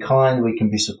can be kind, we can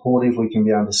be supportive, we can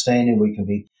be understanding, we can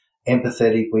be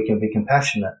empathetic, we can be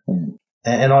compassionate.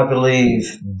 And I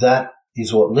believe that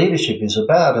is what leadership is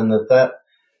about, and that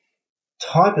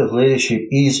type of leadership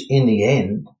is, in the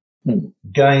end,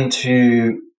 going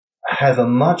to have a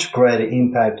much greater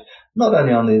impact, not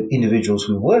only on the individuals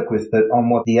we work with, but on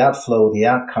what the outflow or the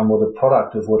outcome or the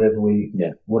product of whatever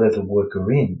work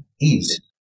we're in is.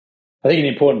 I think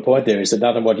an important point there is that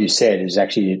none of what you said is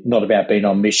actually not about being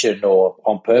on mission or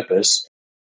on purpose.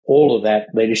 All of that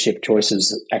leadership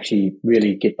choices actually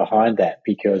really get behind that,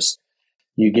 because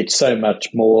you get so much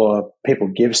more, people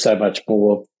give so much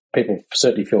more, people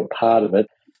certainly feel part of it.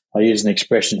 I use an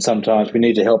expression sometimes, we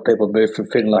need to help people move from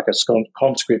feeling like a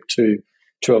conscript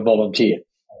to a volunteer.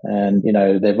 And,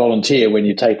 they volunteer when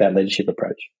you take that leadership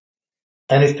approach.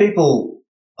 And I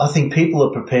think people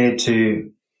are prepared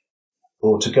to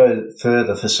go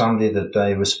further for somebody that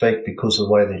they respect because of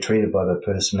the way they're treated by that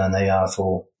person than they are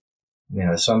for,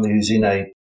 somebody who's in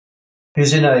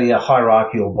a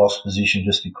hierarchical boss position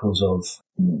just because of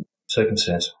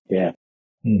circumstance. Yeah.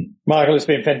 Michael, it's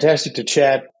been fantastic to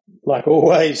chat, like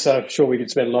always. I'm sure we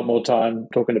could spend a lot more time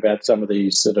talking about some of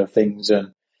these sort of things,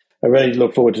 and I really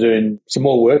look forward to doing some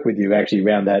more work with you actually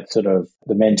around that sort of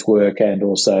the men's work, and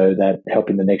also that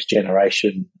helping the next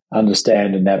generation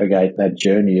understand and navigate that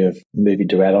journey of moving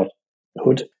to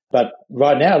adulthood. But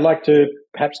right now, I'd like to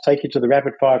perhaps take you to the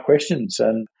rapid fire questions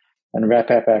and wrap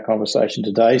up our conversation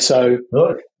today. So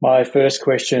My first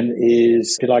question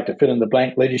is, if you'd like to fill in the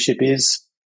blank, leadership is?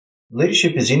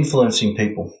 Leadership is influencing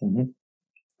people.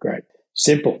 Great.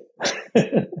 Simple.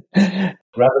 Rapid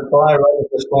fire, rapid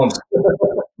response.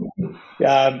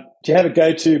 Do you have a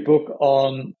go-to book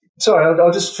on? Sorry,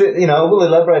 I'll just, I will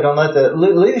elaborate on that. That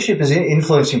leadership is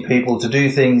influencing people to do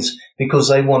things because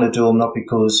they want to do them, not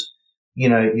because,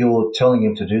 you're telling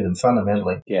them to do them,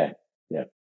 fundamentally. Yeah.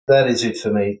 That is it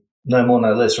for me. No more,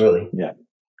 no less, really. Yeah,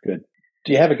 good.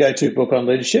 Do you have a go-to book on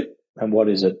leadership, and what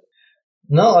is it?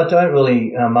 No, I don't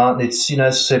really, Martin. It's, as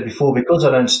I said before, because I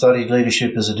don't study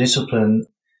leadership as a discipline,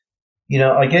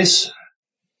 I guess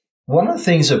one of the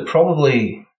things that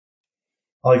probably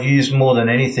I've used more than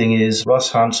anything is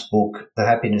Russ Hunt's book, The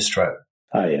Happiness Trap.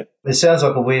 Oh, yeah. It sounds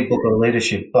like a weird book on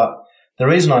leadership, but the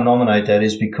reason I nominate that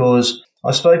is because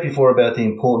I spoke before about the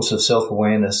importance of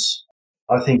self-awareness.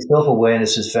 I think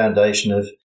self-awareness is foundation of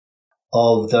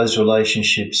those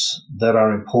relationships that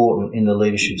are important in the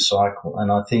leadership cycle. And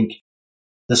I think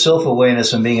the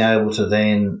self-awareness and being able to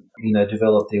then,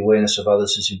 develop the awareness of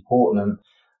others is important. And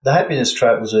The Happiness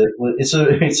Trap it's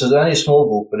only a small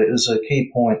book, but it was a key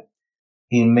point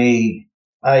in me,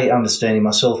 A, understanding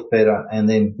myself better, and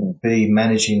then B,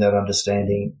 managing that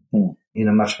understanding in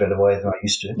a much better way than I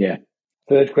used to. Yeah.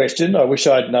 Third question, I wish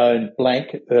I'd known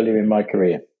blank earlier in my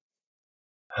career.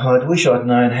 I wish I'd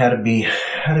known how to be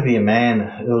a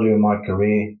man earlier in my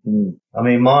career. I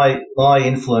mean, my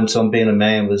influence on being a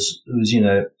man was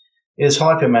it was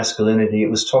hyper masculinity, it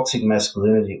was toxic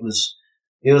masculinity,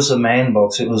 it was a man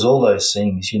box, it was all those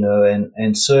things,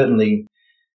 and certainly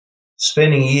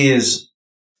spending years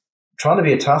trying to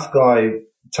be a tough guy,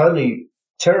 totally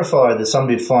terrified that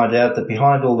somebody would find out that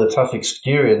behind all the tough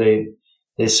exterior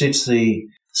there sits the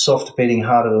soft beating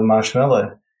heart of a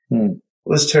marshmallow. It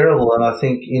was terrible, and I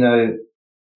think,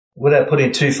 without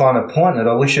putting too fine a point on it,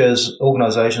 I wish there was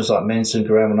organisations like Men's Link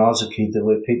around when I was a kid that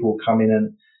where people would come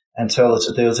in and tell us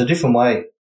that there was a different way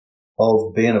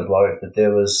of being a bloke, that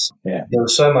there was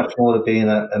so much more to being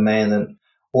a man than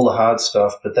all the hard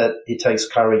stuff, but that it takes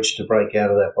courage to break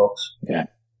out of that box. Yeah.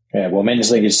 Well,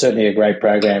 Men's Link is certainly a great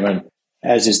program, and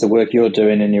as is the work you're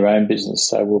doing in your own business.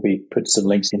 So we'll be putting some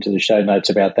links into the show notes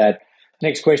about that.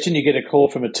 Next question, you get a call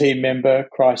from a team member.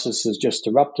 Crisis has just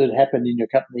happened in your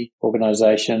company,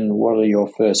 organisation. What are your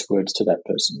first words to that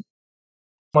person?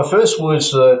 My first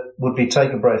words would be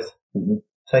take a breath. Mm-hmm.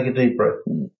 Take a deep breath.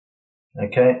 Mm-hmm.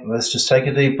 Okay, let's just take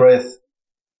a deep breath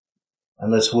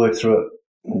and let's work through it.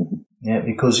 Mm-hmm. Yeah,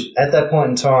 because at that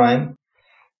point in time,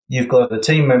 you've got the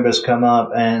team members come up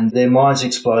and their mind's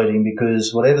exploding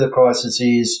because whatever the crisis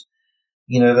is,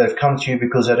 they've come to you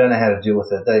because they don't know how to deal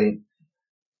with it.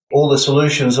 All the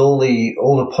solutions, all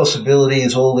the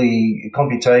possibilities, all the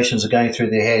computations are going through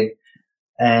their head,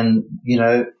 and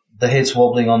the head's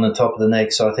wobbling on the top of the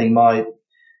neck. So I think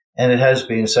and it has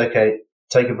been, it's okay.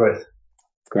 Take a breath.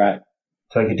 Great.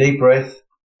 Take a deep breath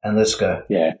and let's go.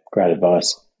 Yeah, great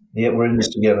advice. Yeah, we're in this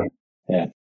together. Yeah.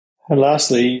 And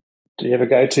lastly, do you have a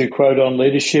go-to quote on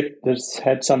leadership that's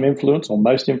had some influence or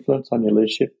most influence on your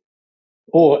leadership,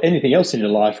 or anything else in your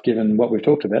life, given what we've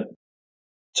talked about?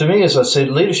 To me, as I said,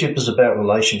 leadership is about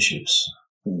relationships.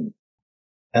 And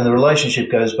the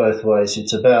relationship goes both ways.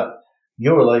 It's about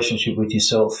your relationship with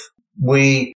yourself.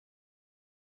 We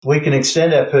can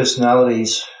extend our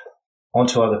personalities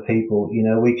onto other people.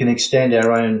 We can extend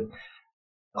our own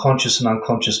conscious and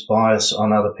unconscious bias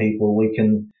on other people. We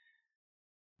can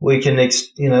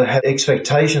have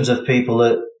expectations of people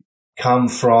that come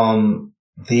from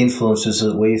the influences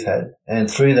that we've had.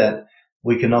 And through that,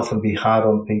 we can often be hard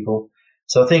on people.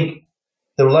 So I think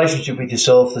the relationship with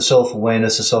yourself, the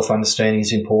self-awareness, the self-understanding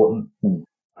is important.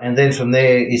 And then from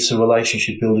there, it's the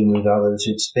relationship building with others.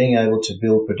 It's being able to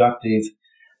build productive,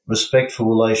 respectful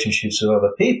relationships with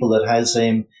other people that has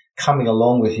them coming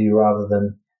along with you rather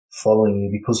than following you.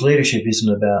 Because leadership isn't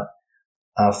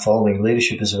about following.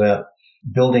 Leadership is about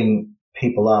building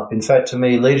people up. In fact, to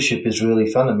me, leadership is really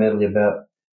fundamentally about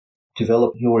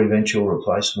develop your eventual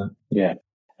replacement. Yeah.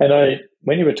 And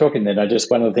when you were talking then,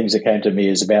 one of the things that came to me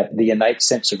is about the innate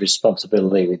sense of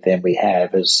responsibility with them we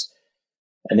have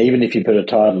and even if you put a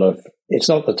title of, it's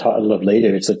not the title of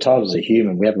leader, it's the title as a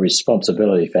human. We have a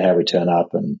responsibility for how we turn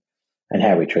up and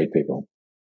how we treat people.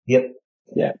 Yep.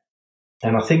 Yeah.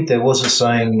 And I think there was a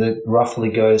saying that roughly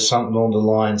goes something along the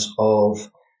lines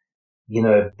of,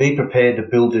 be prepared to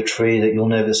build a tree that you'll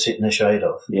never sit in the shade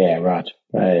of. Yeah, right.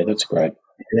 Yeah, that's great.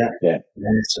 Yeah.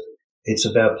 And it's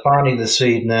about planting the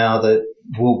seed now that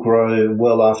will grow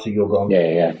well after you're gone.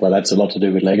 Yeah. Well, that's a lot to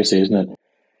do with legacy, isn't it?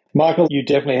 Michael, you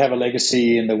definitely have a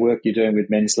legacy in the work you're doing with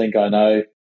Men's Link, I know,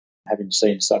 having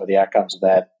seen some of the outcomes of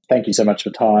that. Thank you so much for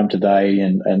time today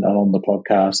and on the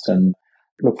podcast, and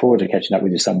look forward to catching up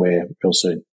with you somewhere real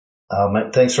soon.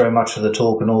 Mate, thanks very much for the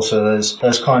talk and also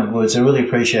those kind words. I really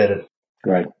appreciate it.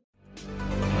 Great.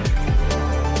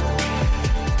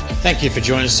 Thank you for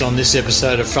joining us on this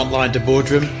episode of Frontline to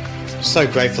Boardroom. So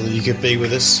grateful that you could be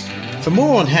with us. For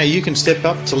more on how you can step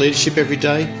up to leadership every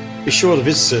day, be sure to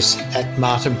visit us at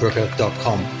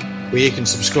martinbrooker.com, where you can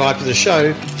subscribe to the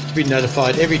show to be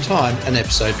notified every time an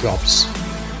episode drops.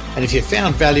 And if you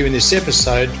found value in this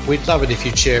episode, we'd love it if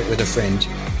you'd share it with a friend.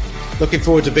 Looking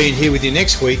forward to being here with you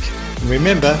next week. And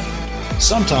remember,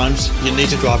 sometimes you need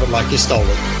to drive it like you stole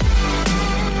it.